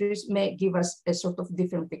countries may give us a sort of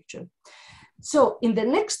different picture. So in the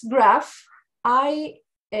next graph, what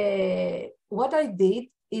I did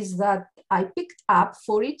is that I picked up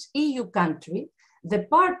for each EU country the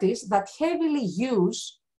parties that heavily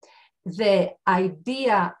use the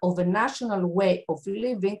idea of a national way of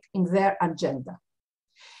living in their agenda.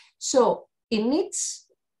 So in each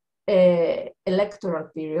electoral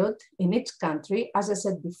period, in each country, as I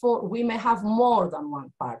said before, we may have more than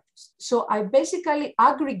one party. So I basically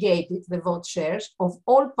aggregated the vote shares of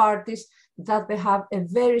all parties that they have a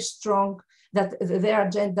very strong, that their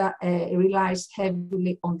agenda relies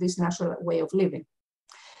heavily on this national way of living.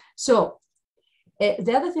 So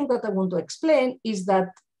the other thing that I want to explain is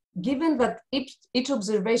that given that each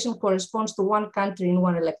observation corresponds to one country in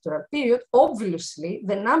one electoral period, obviously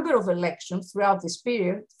the number of elections throughout this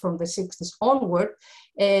period from the 60s onward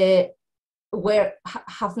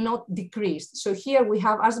have not decreased. So here we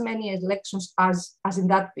have as many elections as in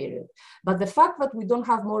that period. But the fact that we don't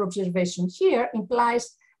have more observation here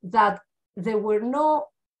implies that there were no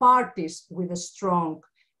parties with a strong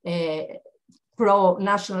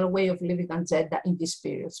pro-national way of living agenda in these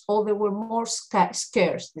periods, or they were more scarce,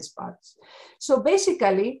 these parties. So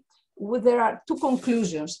basically, there are two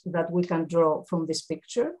conclusions that we can draw from this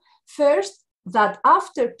picture. First, that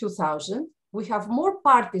after 2000, we have more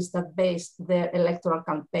parties that base their electoral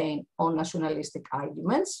campaign on nationalistic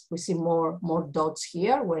arguments. We see more dots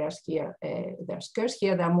here, whereas here they're scarce.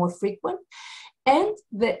 Here they are more frequent. And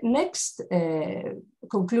the next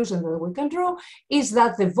conclusion that we can draw is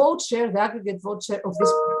that the vote share, the aggregate vote share of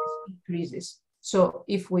these parties increases. So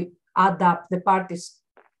if we add up the parties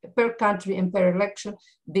per country and per election,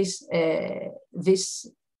 this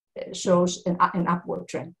shows an upward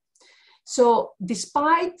trend. So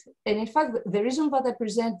despite, and in fact, the reason that I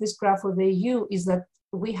present this graph for the EU is that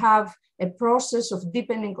we have a process of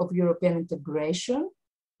deepening of European integration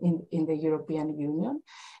in the European Union.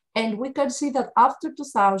 And we can see that after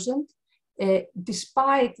 2000,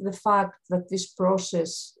 despite the fact that this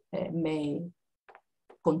process may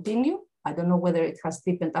continue, I don't know whether it has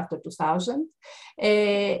deepened after 2000,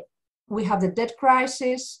 we have the debt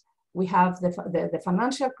crisis, we have the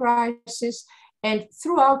financial crisis, and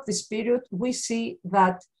throughout this period, we see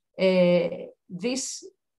that this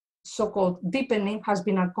so-called deepening has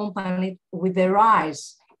been accompanied with a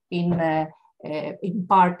rise in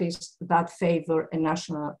parties that favor a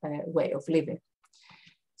national way of living.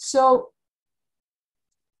 So,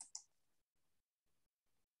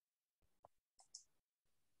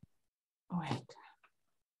 wait,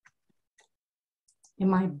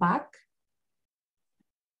 am I back?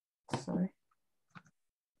 Sorry.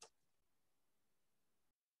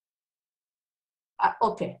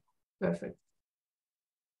 Okay, perfect.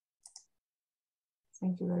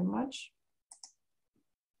 Thank you very much.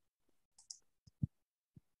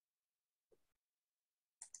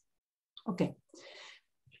 Okay,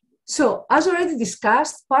 so as already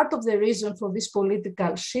discussed, part of the reason for this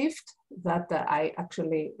political shift that I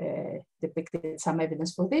actually depicted some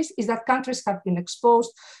evidence for this is that countries have been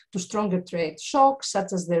exposed to stronger trade shocks,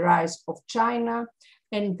 such as the rise of China,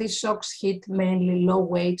 and these shocks hit mainly low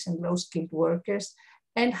wage and low skilled workers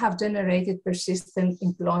and have generated persistent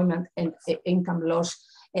employment and income loss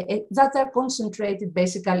that are concentrated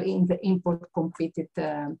basically in the import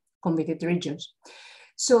competed regions.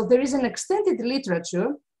 So there is an extended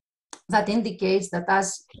literature that indicates that,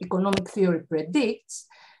 as economic theory predicts,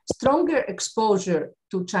 stronger exposure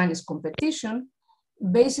to Chinese competition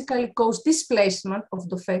basically caused displacement of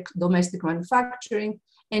domestic manufacturing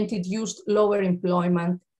and induced lower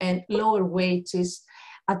employment and lower wages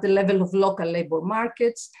at the level of local labor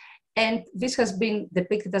markets. And this has been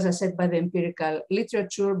depicted, as I said, by the empirical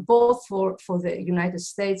literature, both for the United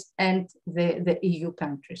States and the EU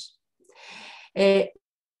countries.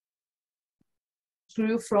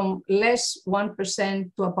 Grew from less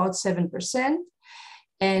 1% to about 7%.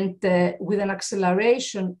 And with an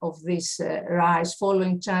acceleration of this rise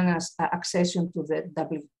following China's accession to the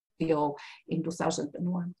WTO in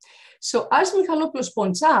 2001. So as Michalopoulos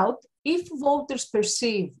points out, if voters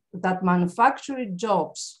perceive that manufacturing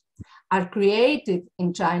jobs are created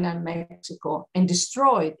in China and Mexico and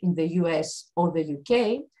destroyed in the US or the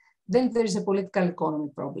UK, then there is a political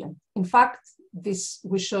economy problem. In fact,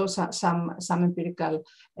 we show some empirical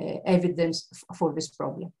evidence for this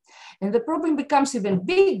problem. And the problem becomes even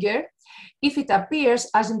bigger if it appears,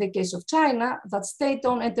 as in the case of China, that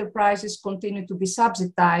state-owned enterprises continue to be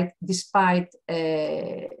subsidized despite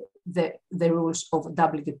the rules of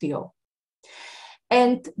WTO.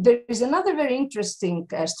 And there is another very interesting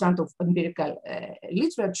strand of empirical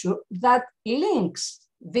literature that links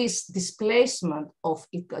this displacement of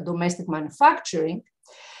domestic manufacturing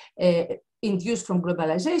induced from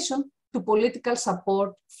globalization to political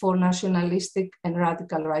support for nationalistic and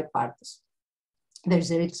radical right parties. There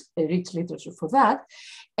is a rich literature for that.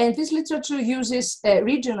 And this literature uses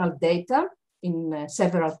regional data in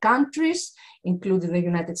several countries, including the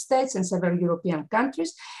United States and several European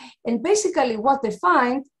countries. And basically what they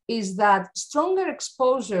find is that stronger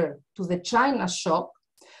exposure to the China shock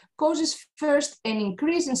causes first an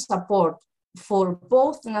increase in support for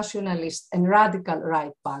both nationalist and radical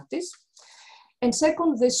right parties. And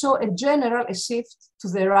second, they saw a general shift to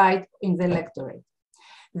the right in the electorate.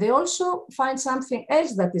 They also find something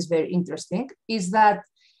else that is very interesting, is that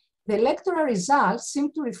the electoral results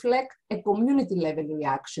seem to reflect a community level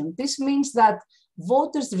reaction. This means that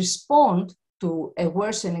voters respond to a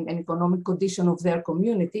worsening and economic condition of their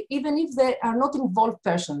community, even if they are not involved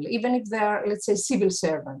personally, even if they are, let's say, civil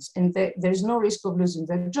servants, and there is no risk of losing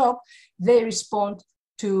their job, they respond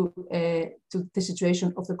to the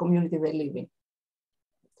situation of the community they live in.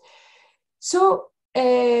 So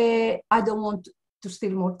I don't want to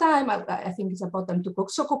steal more time. I think it's about time to go.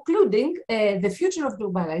 So concluding, the future of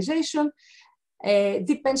globalization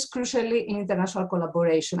depends crucially in international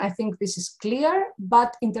collaboration. I think this is clear,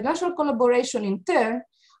 but international collaboration in turn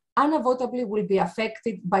unavoidably will be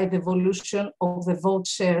affected by the evolution of the vote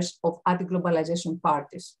shares of anti-globalization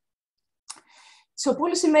parties. So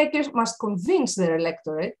policymakers must convince their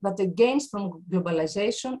electorate that the gains from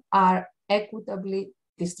globalization are equitably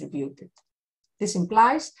distributed. This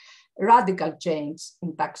implies radical change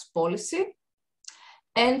in tax policy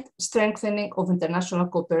and strengthening of international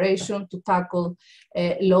cooperation to tackle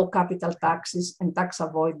low capital taxes and tax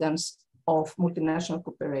avoidance of multinational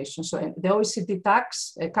corporations. So the OECD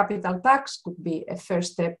tax, capital tax, could be a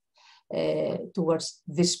first step towards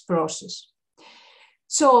this process.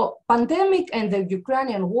 So pandemic and the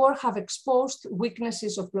Ukrainian war have exposed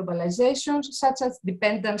weaknesses of globalization, such as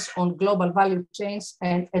dependence on global value chains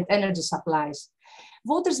and energy supplies.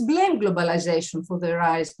 Voters blame globalization for the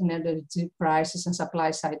rise in energy prices and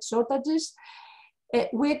supply side shortages.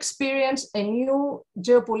 We experience a new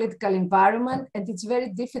geopolitical environment, and it's very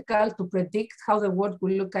difficult to predict how the world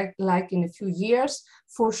will look like in a few years.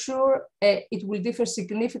 For sure, it will differ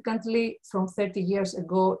significantly from 30 years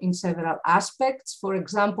ago in several aspects. For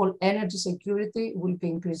example, energy security will be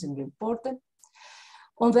increasingly important.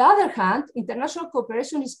 On the other hand, international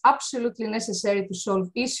cooperation is absolutely necessary to solve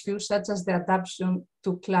issues such as the adaptation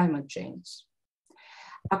to climate change.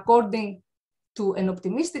 According to an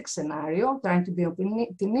optimistic scenario, trying to be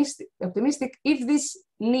optimistic, if this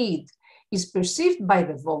need is perceived by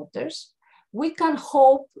the voters, we can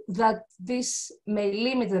hope that this may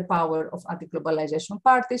limit the power of anti-globalization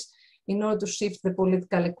parties in order to shift the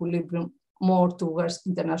political equilibrium more towards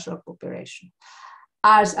international cooperation.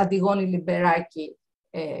 As Antigone Lyberaki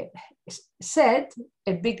said,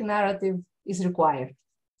 a big narrative is required.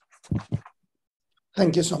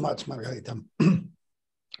 Thank you so much, Margarita.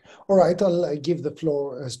 All right, I'll give the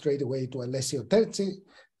floor straight away to Alessio Terzi.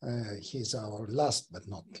 He's our last but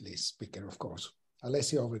not least speaker, of course.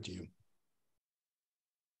 Alessio, over to you.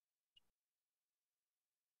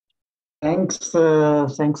 Thanks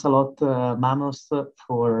a lot, Manos,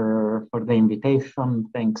 for the invitation.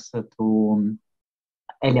 Thanks to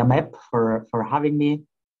ELIAMEP for having me.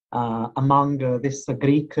 Among this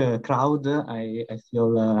Greek crowd, I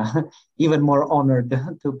feel even more honored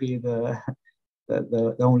to be the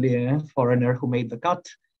only foreigner who made the cut.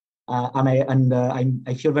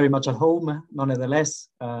 I feel very much at home, nonetheless.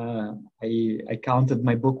 I counted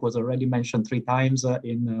my book was already mentioned 3 times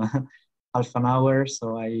in half an hour,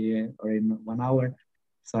 or in 1 hour.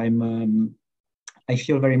 So I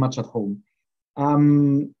feel very much at home.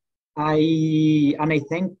 I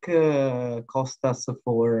thank Kostas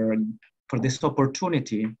for this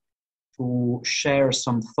opportunity to share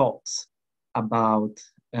some thoughts about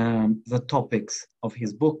the topics of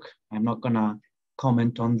his book. I'm not gonna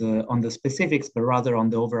comment on the specifics, but rather on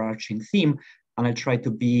the overarching theme, and I'll try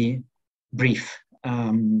to be brief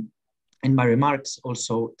in my remarks,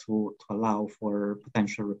 also to allow for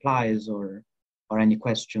potential replies or any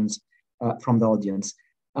questions from the audience.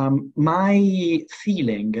 My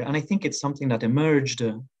feeling, and I think it's something that emerged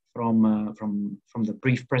from the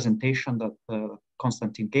brief presentation that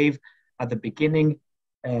Constantine gave at the beginning,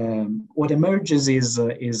 what emerges is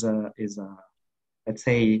let's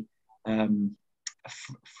say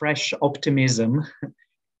fresh optimism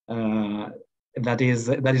that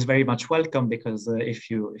is very much welcome, because if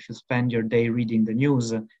you spend your day reading the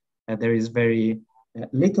news, there is very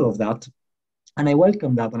little of that. And I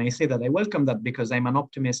welcome that, and I say that I welcome that because I'm an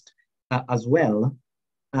optimist as well,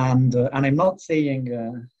 and I'm not saying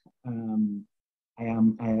I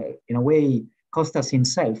am in a way. Kostas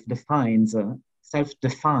himself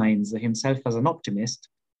self-defines himself as an optimist,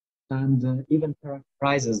 and even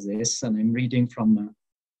characterizes this. And I'm reading from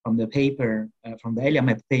the paper, from the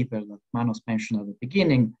ELIAMEP paper that Manos mentioned at the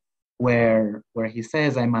beginning, where he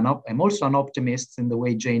says, I'm also an optimist in the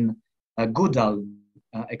way Jane Goodall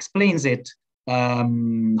explains it.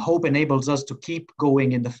 Hope enables us to keep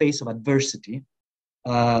going in the face of adversity.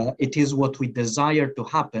 It is what we desire to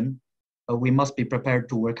happen. We must be prepared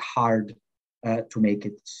to work hard to make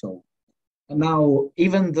it so. Now,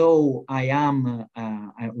 even though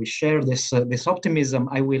we share this optimism,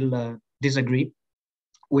 I will disagree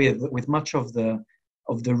with much of the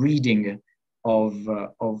reading of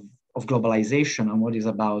globalization and what is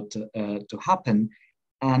about to happen.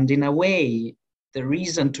 And in a way, the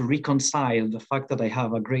reason to reconcile the fact that I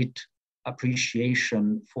have a great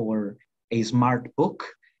appreciation for a smart book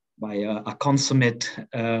by a consummate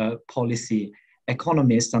policy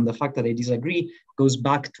economist, and the fact that I disagree goes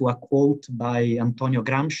back to a quote by Antonio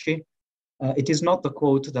Gramsci. It is not the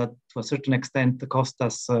quote that, to a certain extent,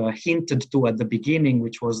 Kostas hinted to at the beginning,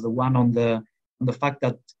 which was the one on the fact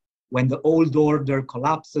that when the old order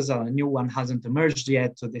collapses, a new one hasn't emerged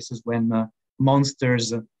yet. So this is when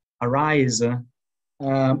monsters arise.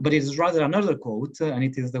 But it is rather another quote, and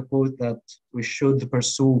it is the quote that we should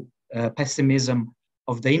pursue pessimism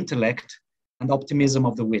of the intellect and optimism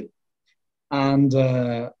of the will. And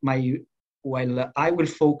while I will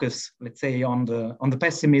focus, let's say, on the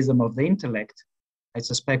pessimism of the intellect, I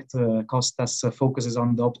suspect Kostas focuses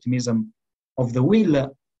on the optimism of the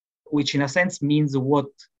will, which in a sense means what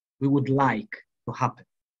we would like to happen.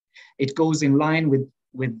 It goes in line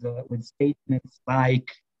with statements like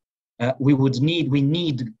we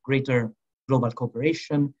need greater global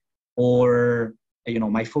cooperation, or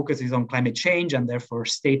my focus is on climate change, and therefore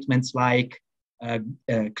statements like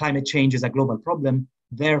climate change is a global problem,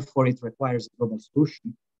 therefore it requires a global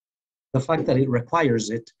solution. The fact that it requires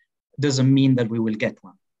it doesn't mean that we will get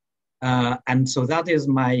one. And so that is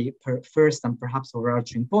my first and perhaps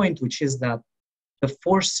overarching point, which is that the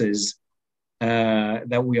forces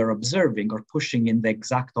that we are observing are pushing in the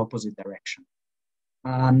exact opposite direction.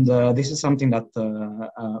 And this is something that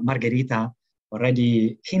Margarita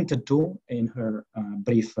already hinted to in her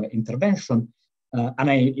brief intervention. And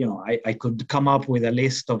I could come up with a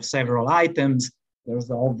list of several items. There's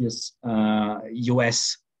the obvious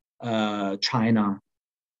US-China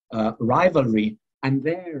rivalry, and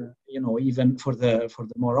there, even for the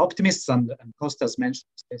more optimists, and Kostas mentioned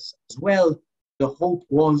this as well, the hope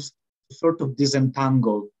was to sort of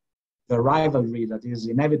disentangle the rivalry that is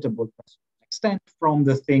inevitable to a certain extent from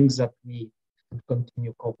the things that we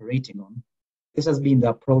continue cooperating on. This has been the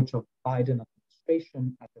approach of Biden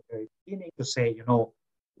administration at the very beginning, to say,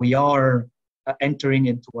 we are entering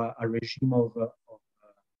into a regime of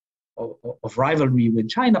rivalry with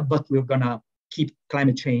China, but we're going to keep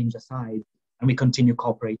climate change aside, and we continue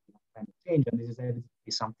cooperating on climate change. And this is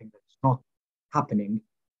evidently something that is not happening.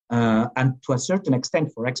 And to a certain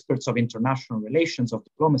extent, for experts of international relations, of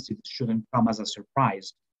diplomacy, this shouldn't come as a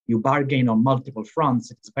surprise. You bargain on multiple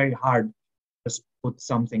fronts. It's very hard to just put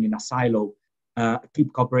something in a silo,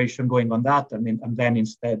 keep cooperation going on that, and then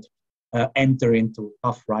instead enter into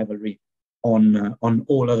tough rivalry on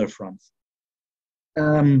all other fronts.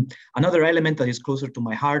 Another element that is closer to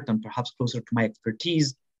my heart and perhaps closer to my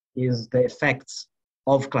expertise is the effects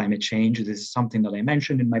of climate change. This is something that I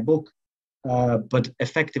mentioned in my book, but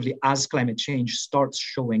effectively, as climate change starts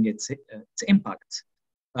showing its impact,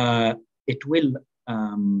 it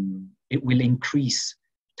will increase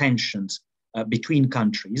tensions between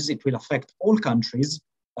countries. It will affect all countries,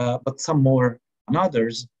 but some more and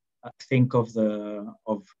others, think of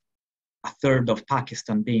a third of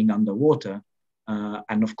Pakistan being underwater.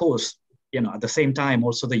 And of course, at the same time,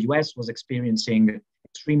 also the US was experiencing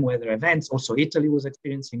extreme weather events. Also, Italy was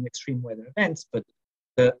experiencing extreme weather events, but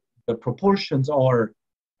the proportions are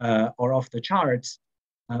off the charts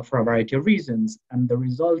for a variety of reasons. And the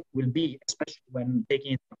result will be, especially when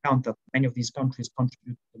taking into account that many of these countries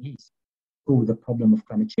contribute the least to the problem of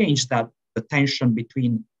climate change, that the tension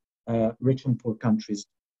between rich and poor countries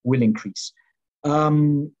will increase.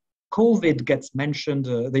 COVID gets mentioned.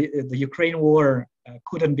 The Ukraine war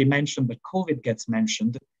couldn't be mentioned, but COVID gets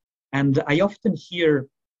mentioned. And I often hear,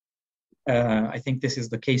 I think this is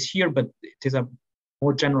the case here, but it is a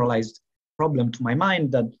more generalized problem to my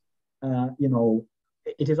mind that,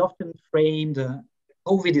 it is often framed,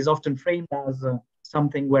 COVID is often framed as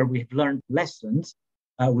something where we've learned lessons,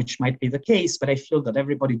 which might be the case, but I feel that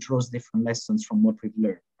everybody draws different lessons from what we've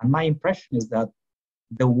learned. And my impression is that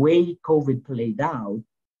the way COVID played out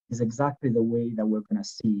is exactly the way that we're going to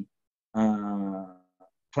see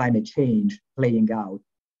climate change playing out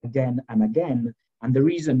again and again. And the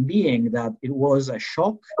reason being that it was a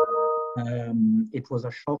shock. It was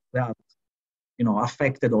a shock that,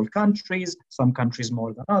 affected all countries, some countries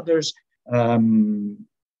more than others.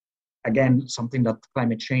 Again, something that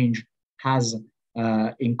climate change has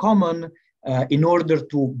in common. In order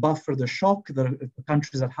to buffer the shock, the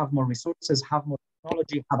countries that have more resources, have more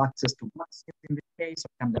technology, have access to vaccines in this case,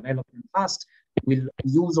 can develop them fast, will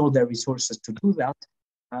use all their resources to do that.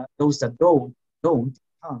 Those that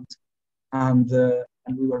can't. And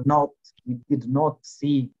we did not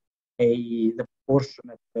see the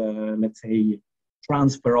proportionate, let's say,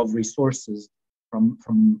 transfer of resources from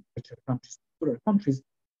richer countries to poorer countries,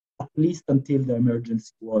 at least until the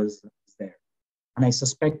emergency was there. And I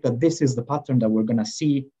suspect that this is the pattern that we're going to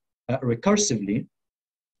see recursively.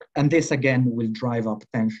 And this, again, will drive up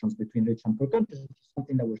tensions between rich and poor countries, which is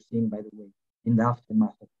something that we're seeing, by the way, in the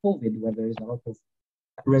aftermath of COVID, where there is a lot of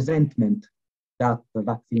resentment that the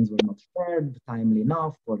vaccines were not shared timely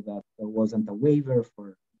enough, or that there wasn't a waiver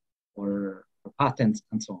for patents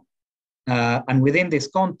and so on. And within this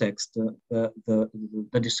context,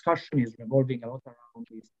 the discussion is revolving a lot around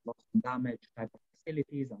these loss and damage type of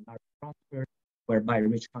facilities and large transfers, whereby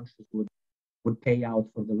rich countries would pay out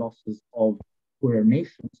for the losses of poorer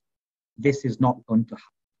nations. This is not going to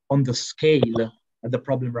happen on the scale that the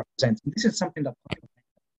problem represents. And this is something that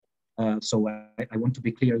so I want to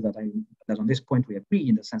be clear that on this point we agree,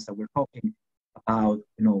 in the sense that we're talking about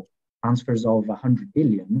transfers of 100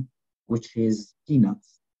 billion, which is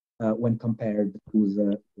peanuts when compared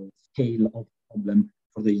to the scale of the problem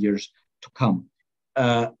for the years to come.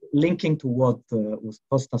 Linking to what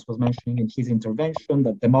Kostas was mentioning in his intervention,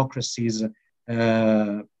 that democracies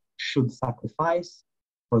should sacrifice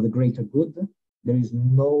for the greater good. There is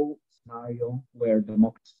no scenario where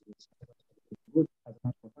democracy is good, as a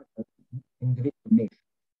matter of fact, that individual nations,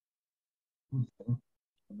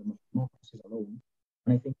 democracies alone.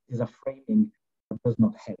 And I think it is a framing that does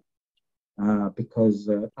not help, because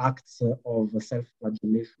acts of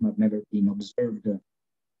self-flagellation have never been observed to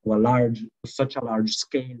such a large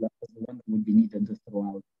scale as the one that would be needed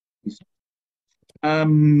throughout history.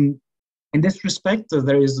 In this respect,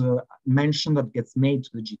 there is a mention that gets made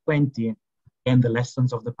to the G20 and the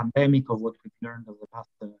lessons of the pandemic, of what we've learned over the past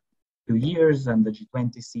few years, and the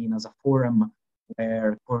G20 seen as a forum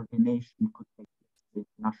where coordination could take place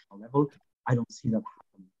at the national level. I don't see that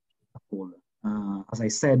happening at all. As I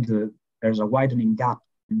said, there's a widening gap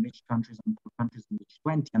in rich countries and poor countries in the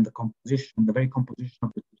G20, and the very composition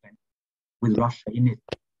of the G20 with Russia in it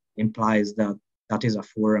implies that that is a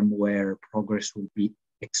forum where progress will be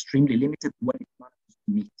extremely limited when it manages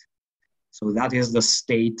to meet. So that is the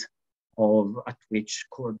state at which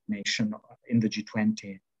coordination in the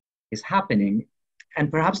G20 is happening.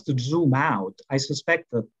 And perhaps to zoom out, I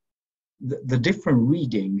suspect that the different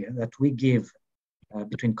reading that we give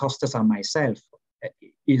between Kostas and myself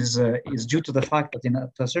is due to the fact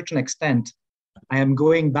that, to a certain extent, I am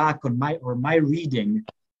going back on my reading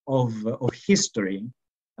of history,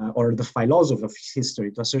 or the philosophy of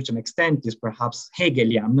history to a certain extent is perhaps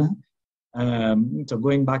Hegelian. So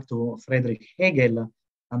going back to Friedrich Hegel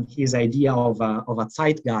and his idea of a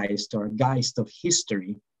zeitgeist, or a geist of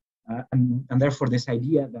history, and therefore this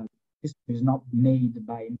idea that history is not made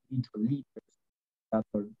by individual leaders that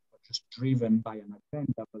are just driven by an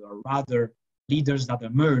agenda, but are rather leaders that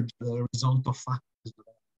emerge as a result of factors that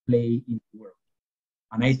play in the world.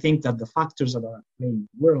 And I think that the factors that are playing in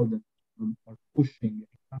the world are pushing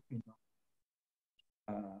exactly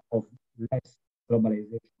of less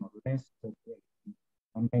globalization, or less cooperation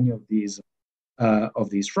on many of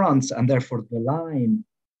these fronts, and therefore the line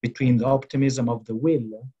between the optimism of the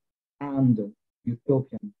will and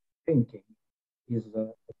utopian thinking is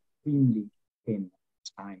extremely thin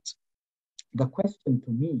at times. The question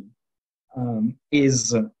to me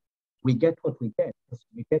is, we get what we get, because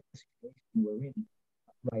we get the situation we're in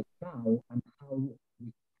right now, and how we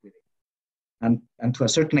deal with it. And to a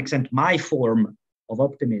certain extent, my form of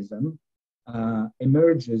optimism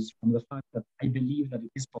emerges from the fact that I believe that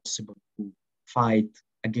it is possible to fight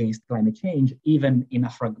against climate change, even in a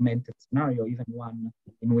fragmented scenario, even one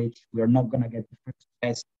in which we are not going to get the first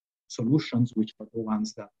best solutions, which are the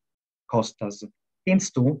ones that cost us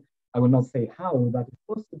hints to. I will not say how that is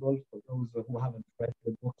possible. For those who haven't read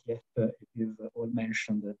the book yet, it is all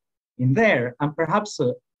mentioned in there. And perhaps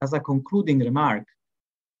as a concluding remark,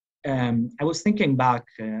 I was thinking back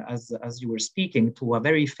as you were speaking to a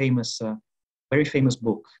very famous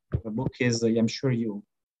book. The book is, I'm sure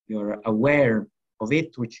you're aware of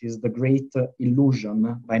it, which is The Great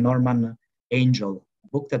Illusion by Norman Angell, a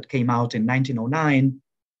book that came out in 1909.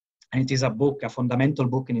 And it is a book, a fundamental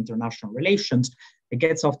book in international relations. It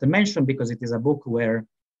gets often mentioned because it is a book where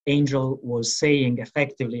Angell was saying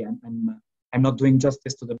effectively, and I'm not doing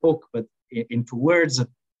justice to the book, but in 2 words,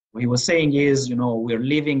 what he was saying is, we're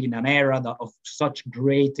living in an era of such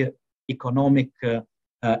great economic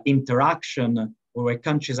interaction, where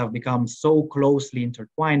countries have become so closely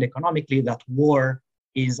intertwined economically that war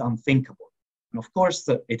is unthinkable. And of course,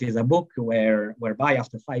 it is a book whereby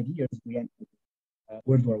after 5 years, we entered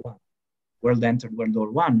World War I. World entered World War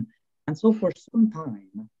I. And so for some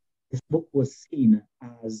time, this book was seen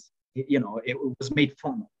as, it was made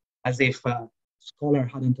fun of, as if a scholar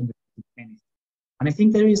hadn't understood anything. And I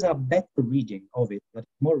think there is a better reading of it that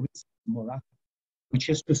is more recent, more accurate, which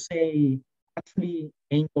is to say, actually,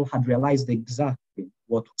 Angell had realized exactly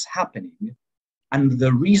what was happening. And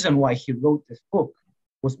the reason why he wrote this book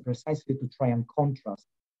was precisely to try and contrast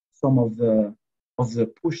some of the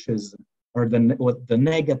pushes or the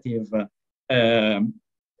negative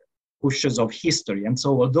pushes of history. And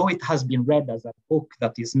so although it has been read as a book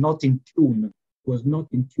that is not in tune, or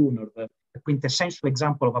the quintessential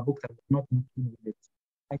example of a book that was not in tune with its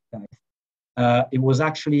zeitgeist, it was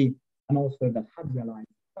actually an author that had realized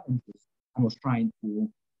challenges and was trying to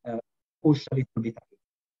push a little bit at it.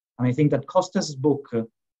 And I think that Costas' book,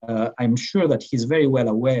 I'm sure that he's very well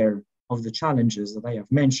aware of the challenges that I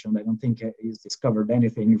have mentioned. I don't think he's discovered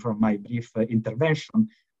anything from my brief intervention,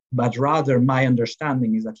 but rather my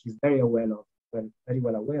understanding is that he's very well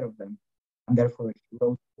aware of them. And therefore he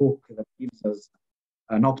wrote a book that gives us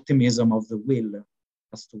an optimism of the will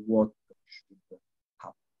as to what should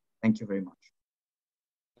happen. Thank you very much.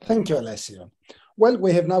 Thank you, Alessio. Well,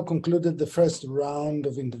 we have now concluded the first round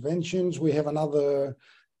of interventions. We have another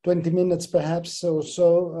 20 minutes perhaps or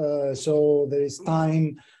so. So there is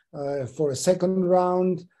time for a second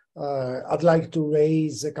round. I'd like to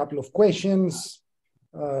raise a couple of questions.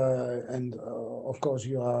 And of course,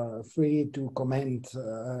 you are free to comment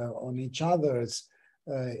on each other's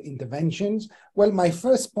interventions. Well, my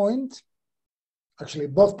first point, actually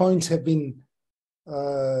both points have been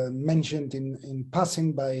mentioned in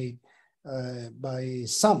passing by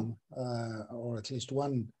some, or at least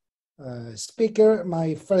one speaker.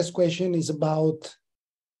 My first question is about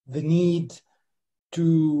the need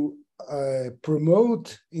to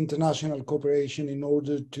promote international cooperation in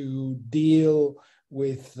order to deal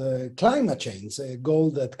with climate change, a goal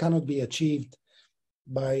that cannot be achieved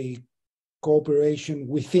by cooperation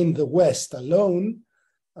within the West alone,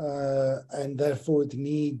 and therefore it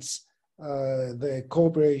needs the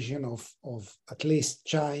cooperation of at least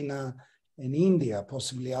China and India,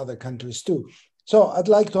 possibly other countries too. So I'd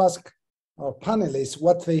like to ask our panelists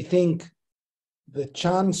what they think the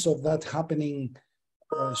chance of that happening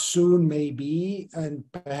soon may be, and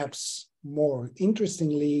perhaps more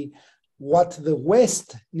interestingly, what the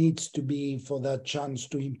West needs to be for that chance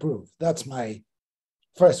to improve. That's my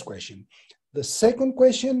first question. The second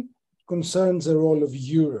question concerns the role of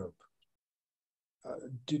Europe.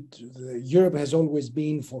 Europe has always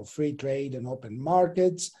been for free trade and open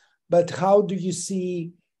markets, but how do you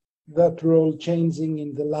see that role changing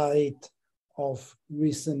in the light of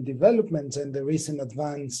recent developments and the recent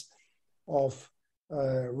advance of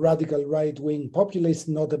radical right-wing populists,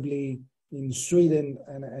 notably in Sweden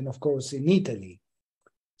and of course in Italy?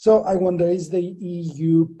 So I wonder, is the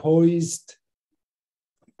EU poised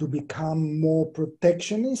to become more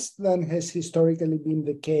protectionist than has historically been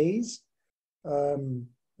the case?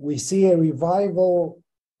 We see a revival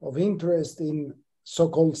of interest in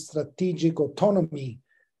so-called strategic autonomy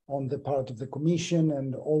on the part of the Commission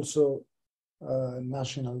and also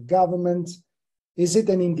national governments. Is it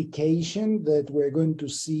an indication that we're going to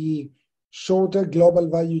see shorter global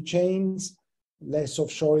value chains, less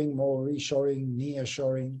offshoring, more reshoring,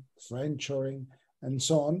 nearshoring, friendshoring, and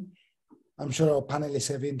so on? I'm sure our panelists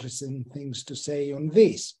have interesting things to say on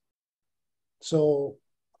this. So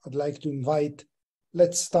I'd like to invite,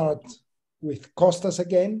 let's start with Kostas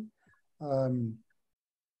again.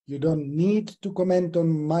 You don't need to comment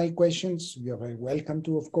on my questions. You're very welcome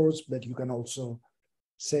to, of course, but you can also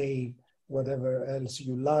say whatever else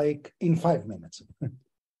you like in 5 minutes.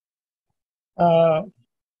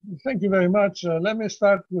 Thank you very much. Let me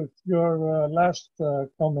start with your last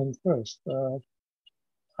comment first. The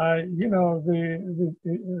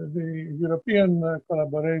European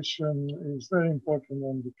collaboration is very important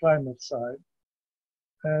on the climate side.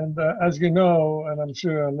 And as you know, and I'm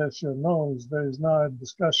sure Alessio knows, there is now a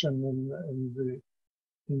discussion in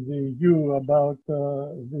the EU about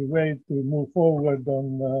the way to move forward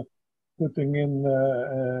on putting in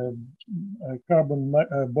a carbon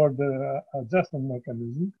border adjustment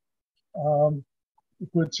mechanism,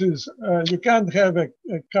 which is, you can't have a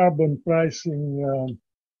carbon pricing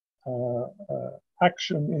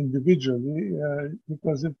action individually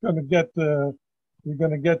because it's going to get you're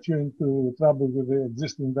going to get you into trouble with the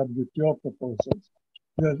existing WTO proposals,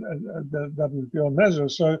 the WTO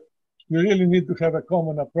measures. So you really need to have a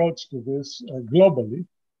common approach to this globally.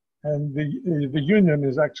 And the Union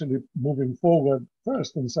is actually moving forward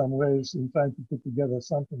first in some ways in trying to put together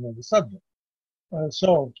something on the subject.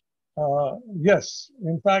 Yes,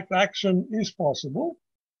 in fact, action is possible.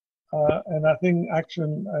 And I think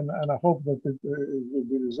action, and I hope that it will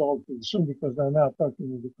be resolved soon, because they're now talking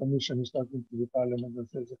with the Commission, is talking to the Parliament, and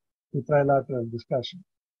there's a trilateral discussion.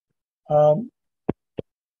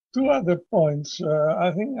 Two other points.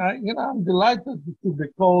 I think I'm delighted to be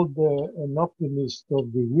called an optimist of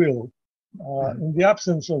the will. In the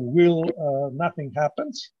absence of will, nothing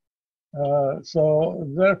happens. So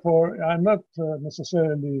therefore, I'm not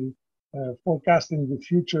necessarily forecasting the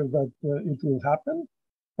future that it will happen.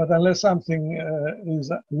 But unless something is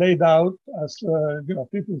laid out, as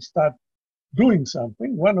people start doing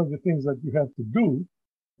something, one of the things that you have to do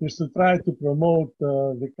is to try to promote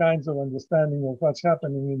the kinds of understanding of what's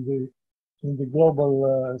happening in the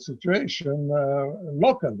global situation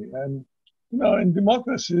locally. And in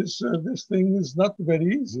democracies, this thing is not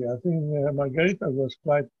very easy. I think Margarita was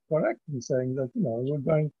quite correct in saying that we're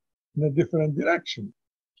going in a different direction.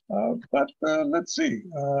 But let's see.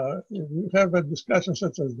 If we have a discussion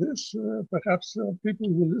such as this, perhaps people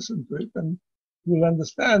will listen to it and will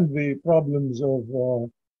understand the problems of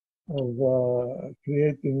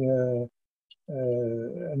creating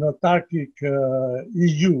an autarkic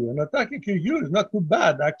EU. An autarkic EU is not too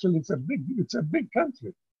bad. Actually, it's a big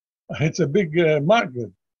country. It's a big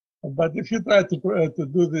market. But if you try to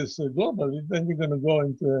do this globally, then you're going to go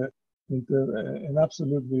into an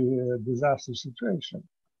absolutely disastrous situation.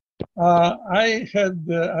 I have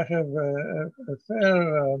a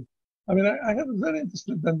fair, I have a very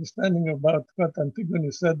interesting understanding about what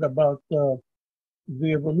Antigone said about the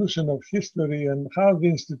evolution of history and how the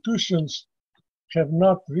institutions have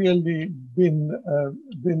not really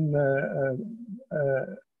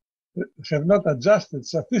have not adjusted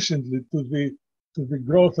sufficiently to the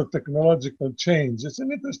growth of technological change. It's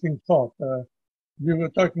an interesting thought. You were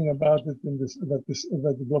talking about it in this that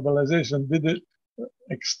the globalization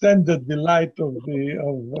extended the light of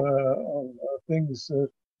things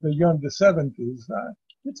beyond the 70s.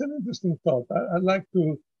 It's an interesting thought. I'd like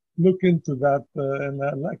to look into that, and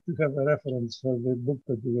I'd like to have a reference for the book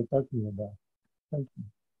that we were talking about. Thank you.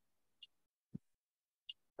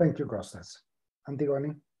 Thank you, Kostas.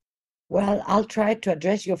 Antigone? Well, I'll try to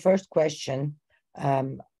address your first question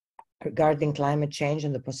regarding climate change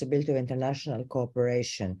and the possibility of international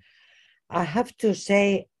cooperation. I have to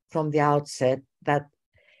say from the outset that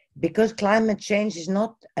because climate change is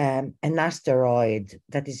not an asteroid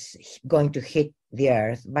that is going to hit the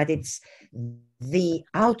Earth, but it's the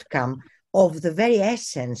outcome of the very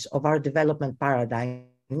essence of our development paradigm,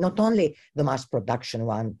 not only the mass production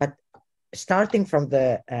one, but starting from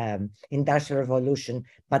the Industrial Revolution,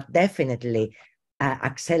 but definitely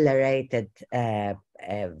accelerated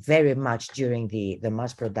very much during the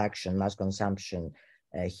mass production, mass consumption,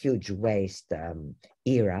 huge waste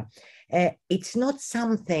era. It's not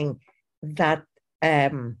something that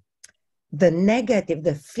the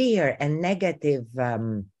fear and negative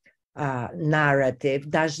narrative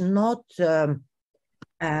does not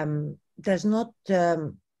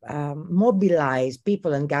mobilize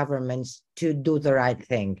people and governments to do the right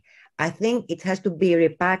thing. I think it has to be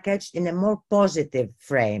repackaged in a more positive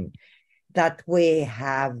frame, that we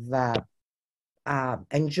have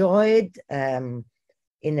enjoyed in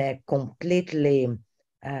a completely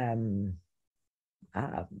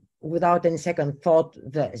without any second thought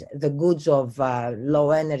the goods of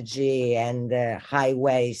low energy and high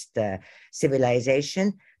waste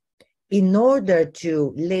civilization. In order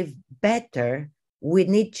to live better, we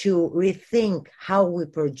need to rethink how we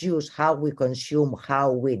produce, how we consume,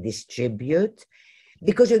 how we distribute,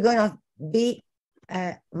 because we're going to be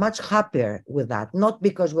much happier with that, not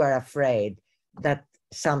because we're afraid that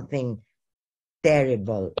something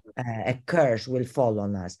terrible, a curse will fall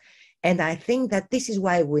on us. And I think that this is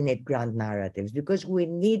why we need grand narratives, because we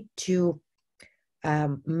need to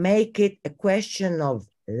make it a question of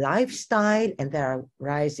lifestyle, and there are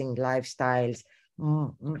rising lifestyles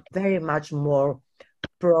very much more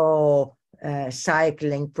pro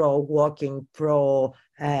cycling, pro walking, pro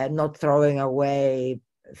not throwing away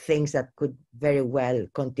things that could very well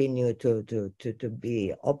continue to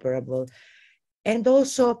be operable. And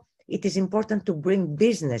also it is important to bring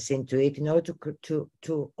business into it in order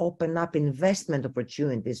to open up investment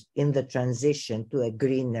opportunities in the transition to a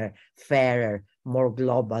greener, fairer, more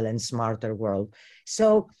global and smarter world.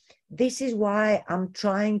 So this is why I'm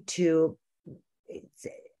trying to,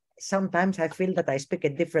 sometimes I feel that I speak a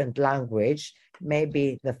different language.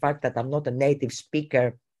 Maybe the fact that I'm not a native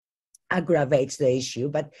speaker aggravates the issue,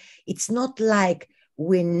 but it's not like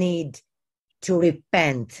we need to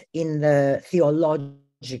repent in the theological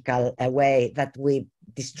way that we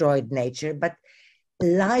destroyed nature, but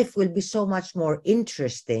life will be so much more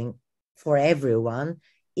interesting for everyone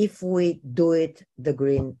if we do it the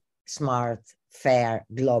green, smart, fair,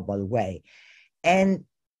 global way. And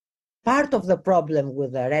part of the problem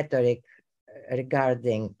with the rhetoric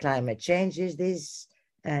regarding climate change is this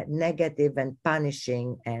negative and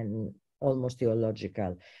punishing and almost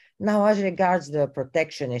theological. Now, as regards the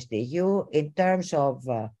protectionist EU, in terms of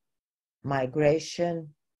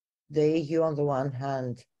migration, the EU on the one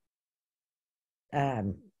hand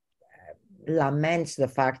laments the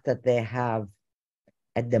fact that they have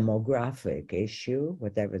a demographic issue,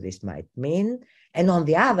 whatever this might mean. And on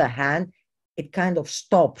the other hand, it kind of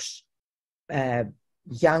stops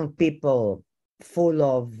young people full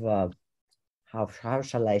of, how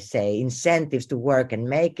shall I say, incentives to work and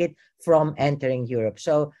make it from entering Europe.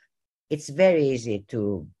 So it's very easy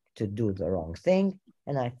to do the wrong thing.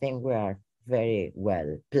 And I think we are very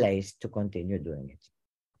well placed to continue doing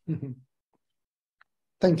it. Mm-hmm.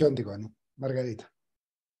 Thank you, Antigone. Margarita.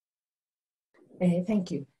 Thank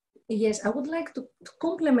you. Yes, I would like to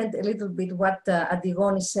complement a little bit what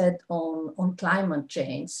Antigone said on climate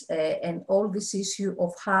change and all this issue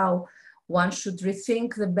of how one should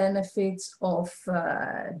rethink the benefits of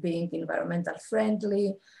being environmental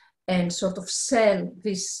friendly and sort of sell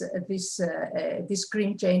this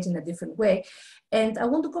green change in a different way. And I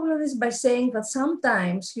want to complement this by saying that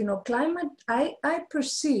sometimes, you know, I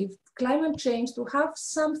perceive climate change to have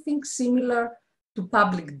something similar to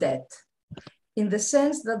public debt, in the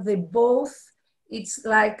sense that they both, it's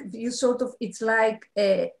like you sort of, it's like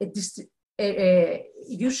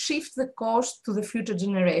you shift the cost to the future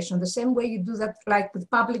generation. The same way you do that, like with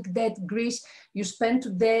public debt, Greece, you spend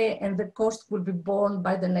today and the cost will be borne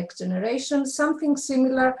by the next generation. Something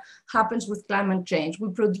similar happens with climate change. We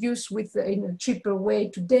produce in a cheaper way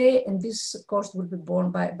today, and this cost will be borne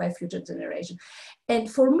by future generation. And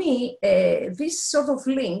for me, this sort of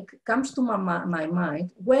link comes to my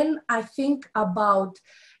mind when I think about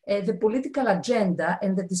the political agenda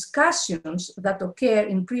and the discussions that occur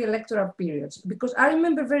in pre-electoral periods. Because I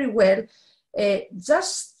remember very well,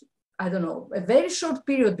 just, I don't know, a very short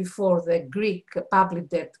period before the Greek public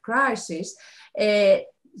debt crisis,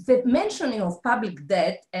 the mentioning of public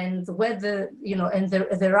debt and whether, you know, and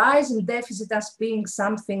the rise in deficit as being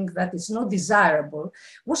something that is not desirable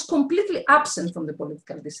was completely absent from the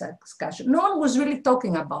political discussion. No one was really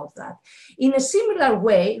talking about that. In a similar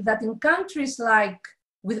way that in countries like,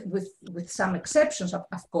 with some exceptions,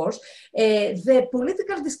 of course, the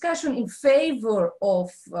political discussion in favor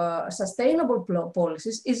of sustainable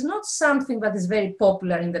policies is not something that is very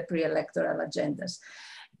popular in the pre-electoral agendas.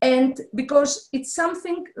 And because it's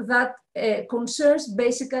something that concerns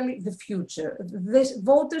basically the future. The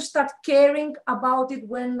voters start caring about it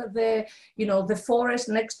when the forest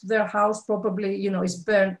next to their house probably, is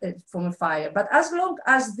burned from a fire. But as long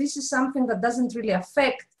as this is something that doesn't really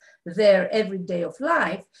affect their everyday of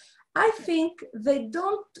life, I think they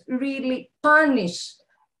don't really punish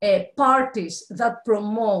parties that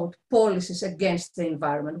promote policies against the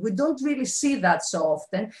environment. We don't really see that so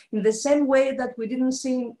often, in the same way that we didn't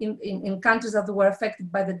see in countries that were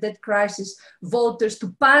affected by the debt crisis, voters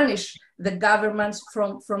to punish the governments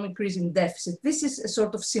from increasing deficit. This is a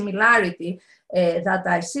sort of similarity that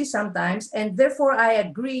I see sometimes, and therefore I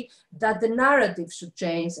agree that the narrative should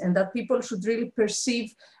change and that people should really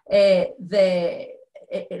perceive the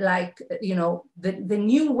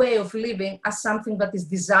new way of living as something that is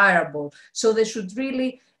desirable. So they should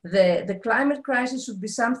really, the climate crisis should be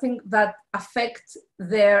something that affects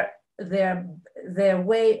their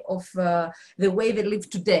way of the way they live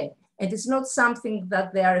today. And it's not something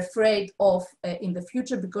that they are afraid of in the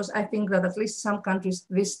future, because I think that at least some countries,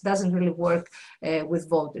 this doesn't really work with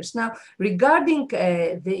voters. Now, regarding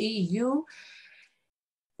the EU,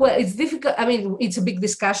 well, it's difficult. I mean, it's a big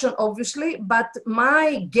discussion, obviously, but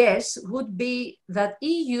my guess would be that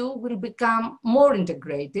EU will become more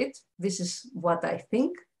integrated. This is what I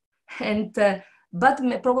think. And but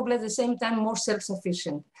probably at the same time more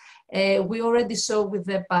self-sufficient. We already saw with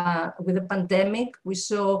the pandemic, we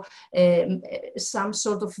saw some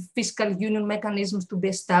sort of fiscal union mechanisms to be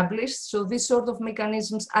established. So these sort of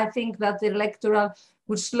mechanisms, I think that the electorate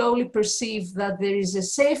will slowly perceive that there is a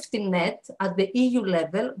safety net at the EU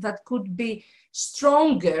level that could be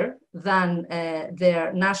stronger than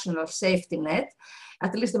their national safety net.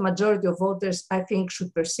 At least the majority of voters, I think,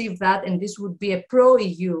 should perceive that, and this would be a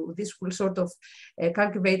pro-EU. This will sort of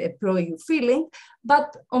cultivate a pro-EU feeling.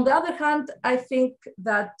 But on the other hand, I think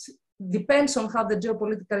that depends on how the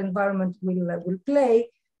geopolitical environment will play,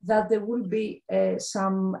 that there will be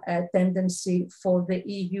some tendency for the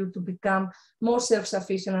EU to become more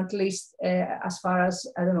self-sufficient, at least as far as,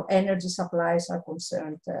 I don't know, energy supplies are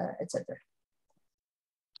concerned, etc.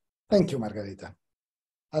 Thank you, Margarita.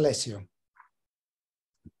 Alessio.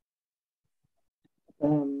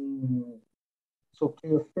 So to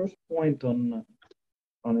your first point on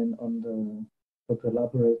the to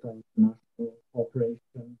elaborate on international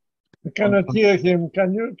cooperation. I cannot hear him.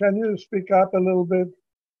 Can you speak up a little bit?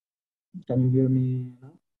 Can you hear me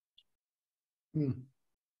now?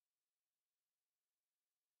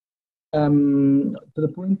 To the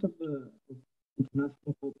point of the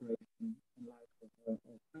international cooperation in light of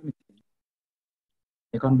climate change.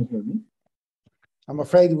 You can't hear me? I'm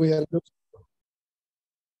afraid we are losing.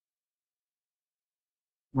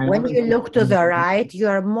 When you look to the right, you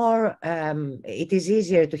are more, it is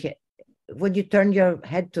easier to hear. When you turn your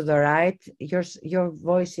head to the right, your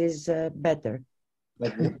voice is better.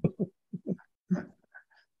 Like this?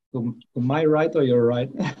 To my right or your right?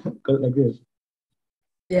 Like this?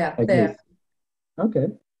 Yeah, like there. This. Okay.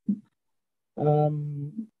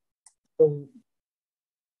 So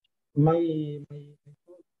my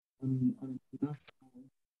thoughts on international.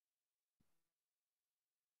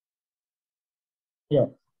 Yeah.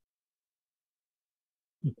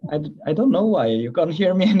 I don't know why you can't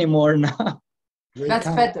hear me anymore now. That's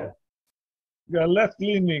better. You are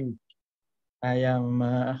left-leaning. I am.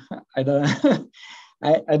 I don't.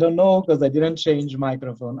 I don't know because I didn't change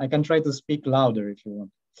microphone. I can try to speak louder if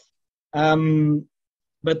you want.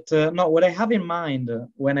 But no, what I have in mind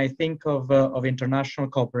when I think of international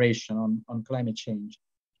cooperation on climate change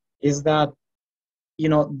is that, you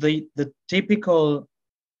know, the typical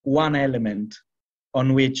one element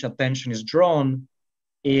on which attention is drawn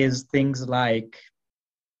is things like,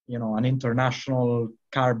 you know, an international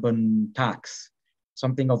carbon tax,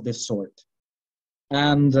 something of this sort.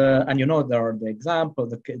 And you know, there are the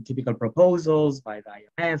typical proposals by the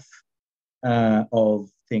IMF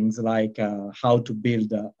of things like how to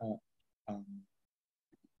build an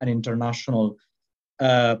international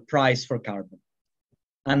price for carbon.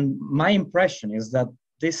 And my impression is that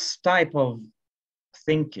this type of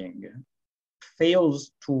thinking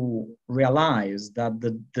fails to realize that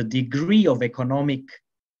the degree of economic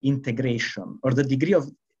integration or the degree of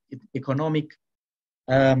economic,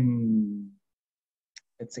 let's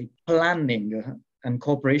say, planning and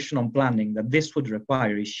cooperation on planning that this would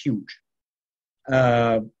require is huge.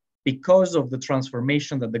 Because of the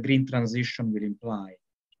transformation that the green transition will imply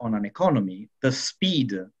on an economy, the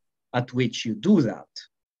speed at which you do that,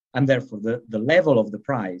 and therefore the level of the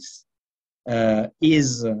price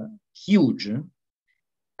is huge,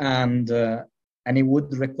 and it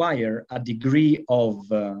would require a degree of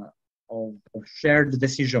shared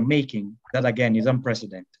decision making that again is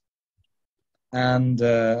unprecedented. And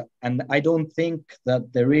I don't think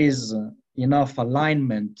that there is enough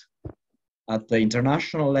alignment at the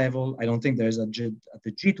international level. I don't think there is at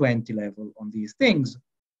the G20 level on these things.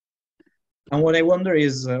 And what I wonder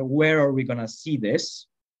is where are we going to see this?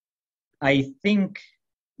 I think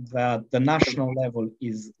that the national level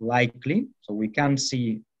is likely, so we can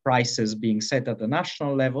see prices being set at the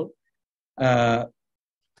national level. At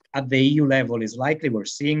the EU level is likely, we're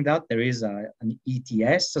seeing that there is an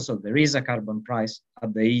ETS, so there is a carbon price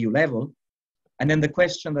at the EU level. And then the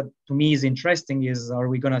question that to me is interesting is, are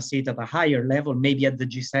we going to see it at a higher level, maybe at the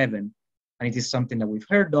G7? And it is something that we've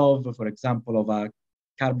heard of, for example, of a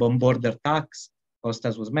carbon border tax.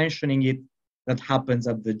 Kostas was mentioning it, that happens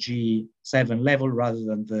at the G7 level rather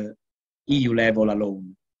than the EU level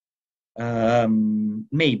alone.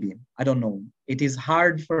 Maybe, I don't know. It is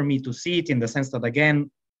hard for me to see it in the sense that, again,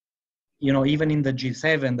 you know, even in the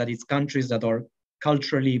G7, that it's countries that are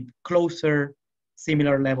culturally closer,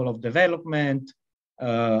 similar level of development,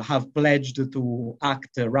 have pledged to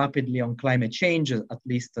act rapidly on climate change, at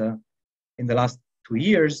least in the last 2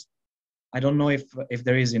 years. I don't know if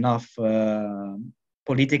there is enough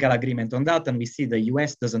political agreement on that, and we see the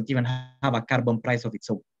US doesn't even have a carbon price of its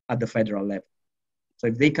own at the federal level. So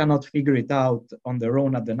if they cannot figure it out on their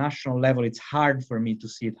own at the national level, it's hard for me to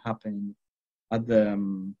see it happening at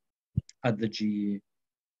the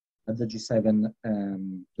G7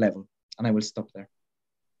 level. And I will stop there.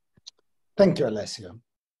 Thank you, Alessio.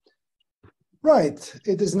 Right,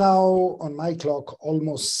 it is now on my clock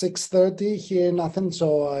almost 6:30 here in Athens,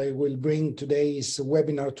 so I will bring today's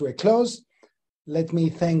webinar to a close. Let me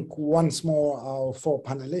thank once more our 4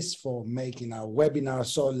 panelists for making our webinar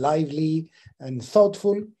so lively and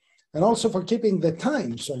thoughtful, and also for keeping the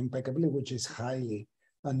time so impeccably, which is highly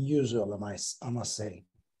unusual, I must say.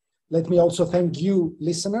 Let me also thank you,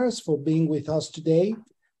 listeners, for being with us today.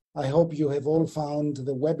 I hope you have all found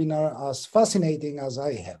the webinar as fascinating as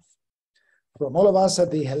I have. From all of us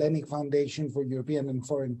at the Hellenic Foundation for European and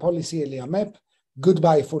Foreign Policy, ELIAMEP,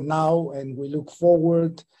 goodbye for now, and we look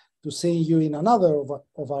forward to seeing you in another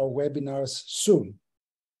of our webinars soon.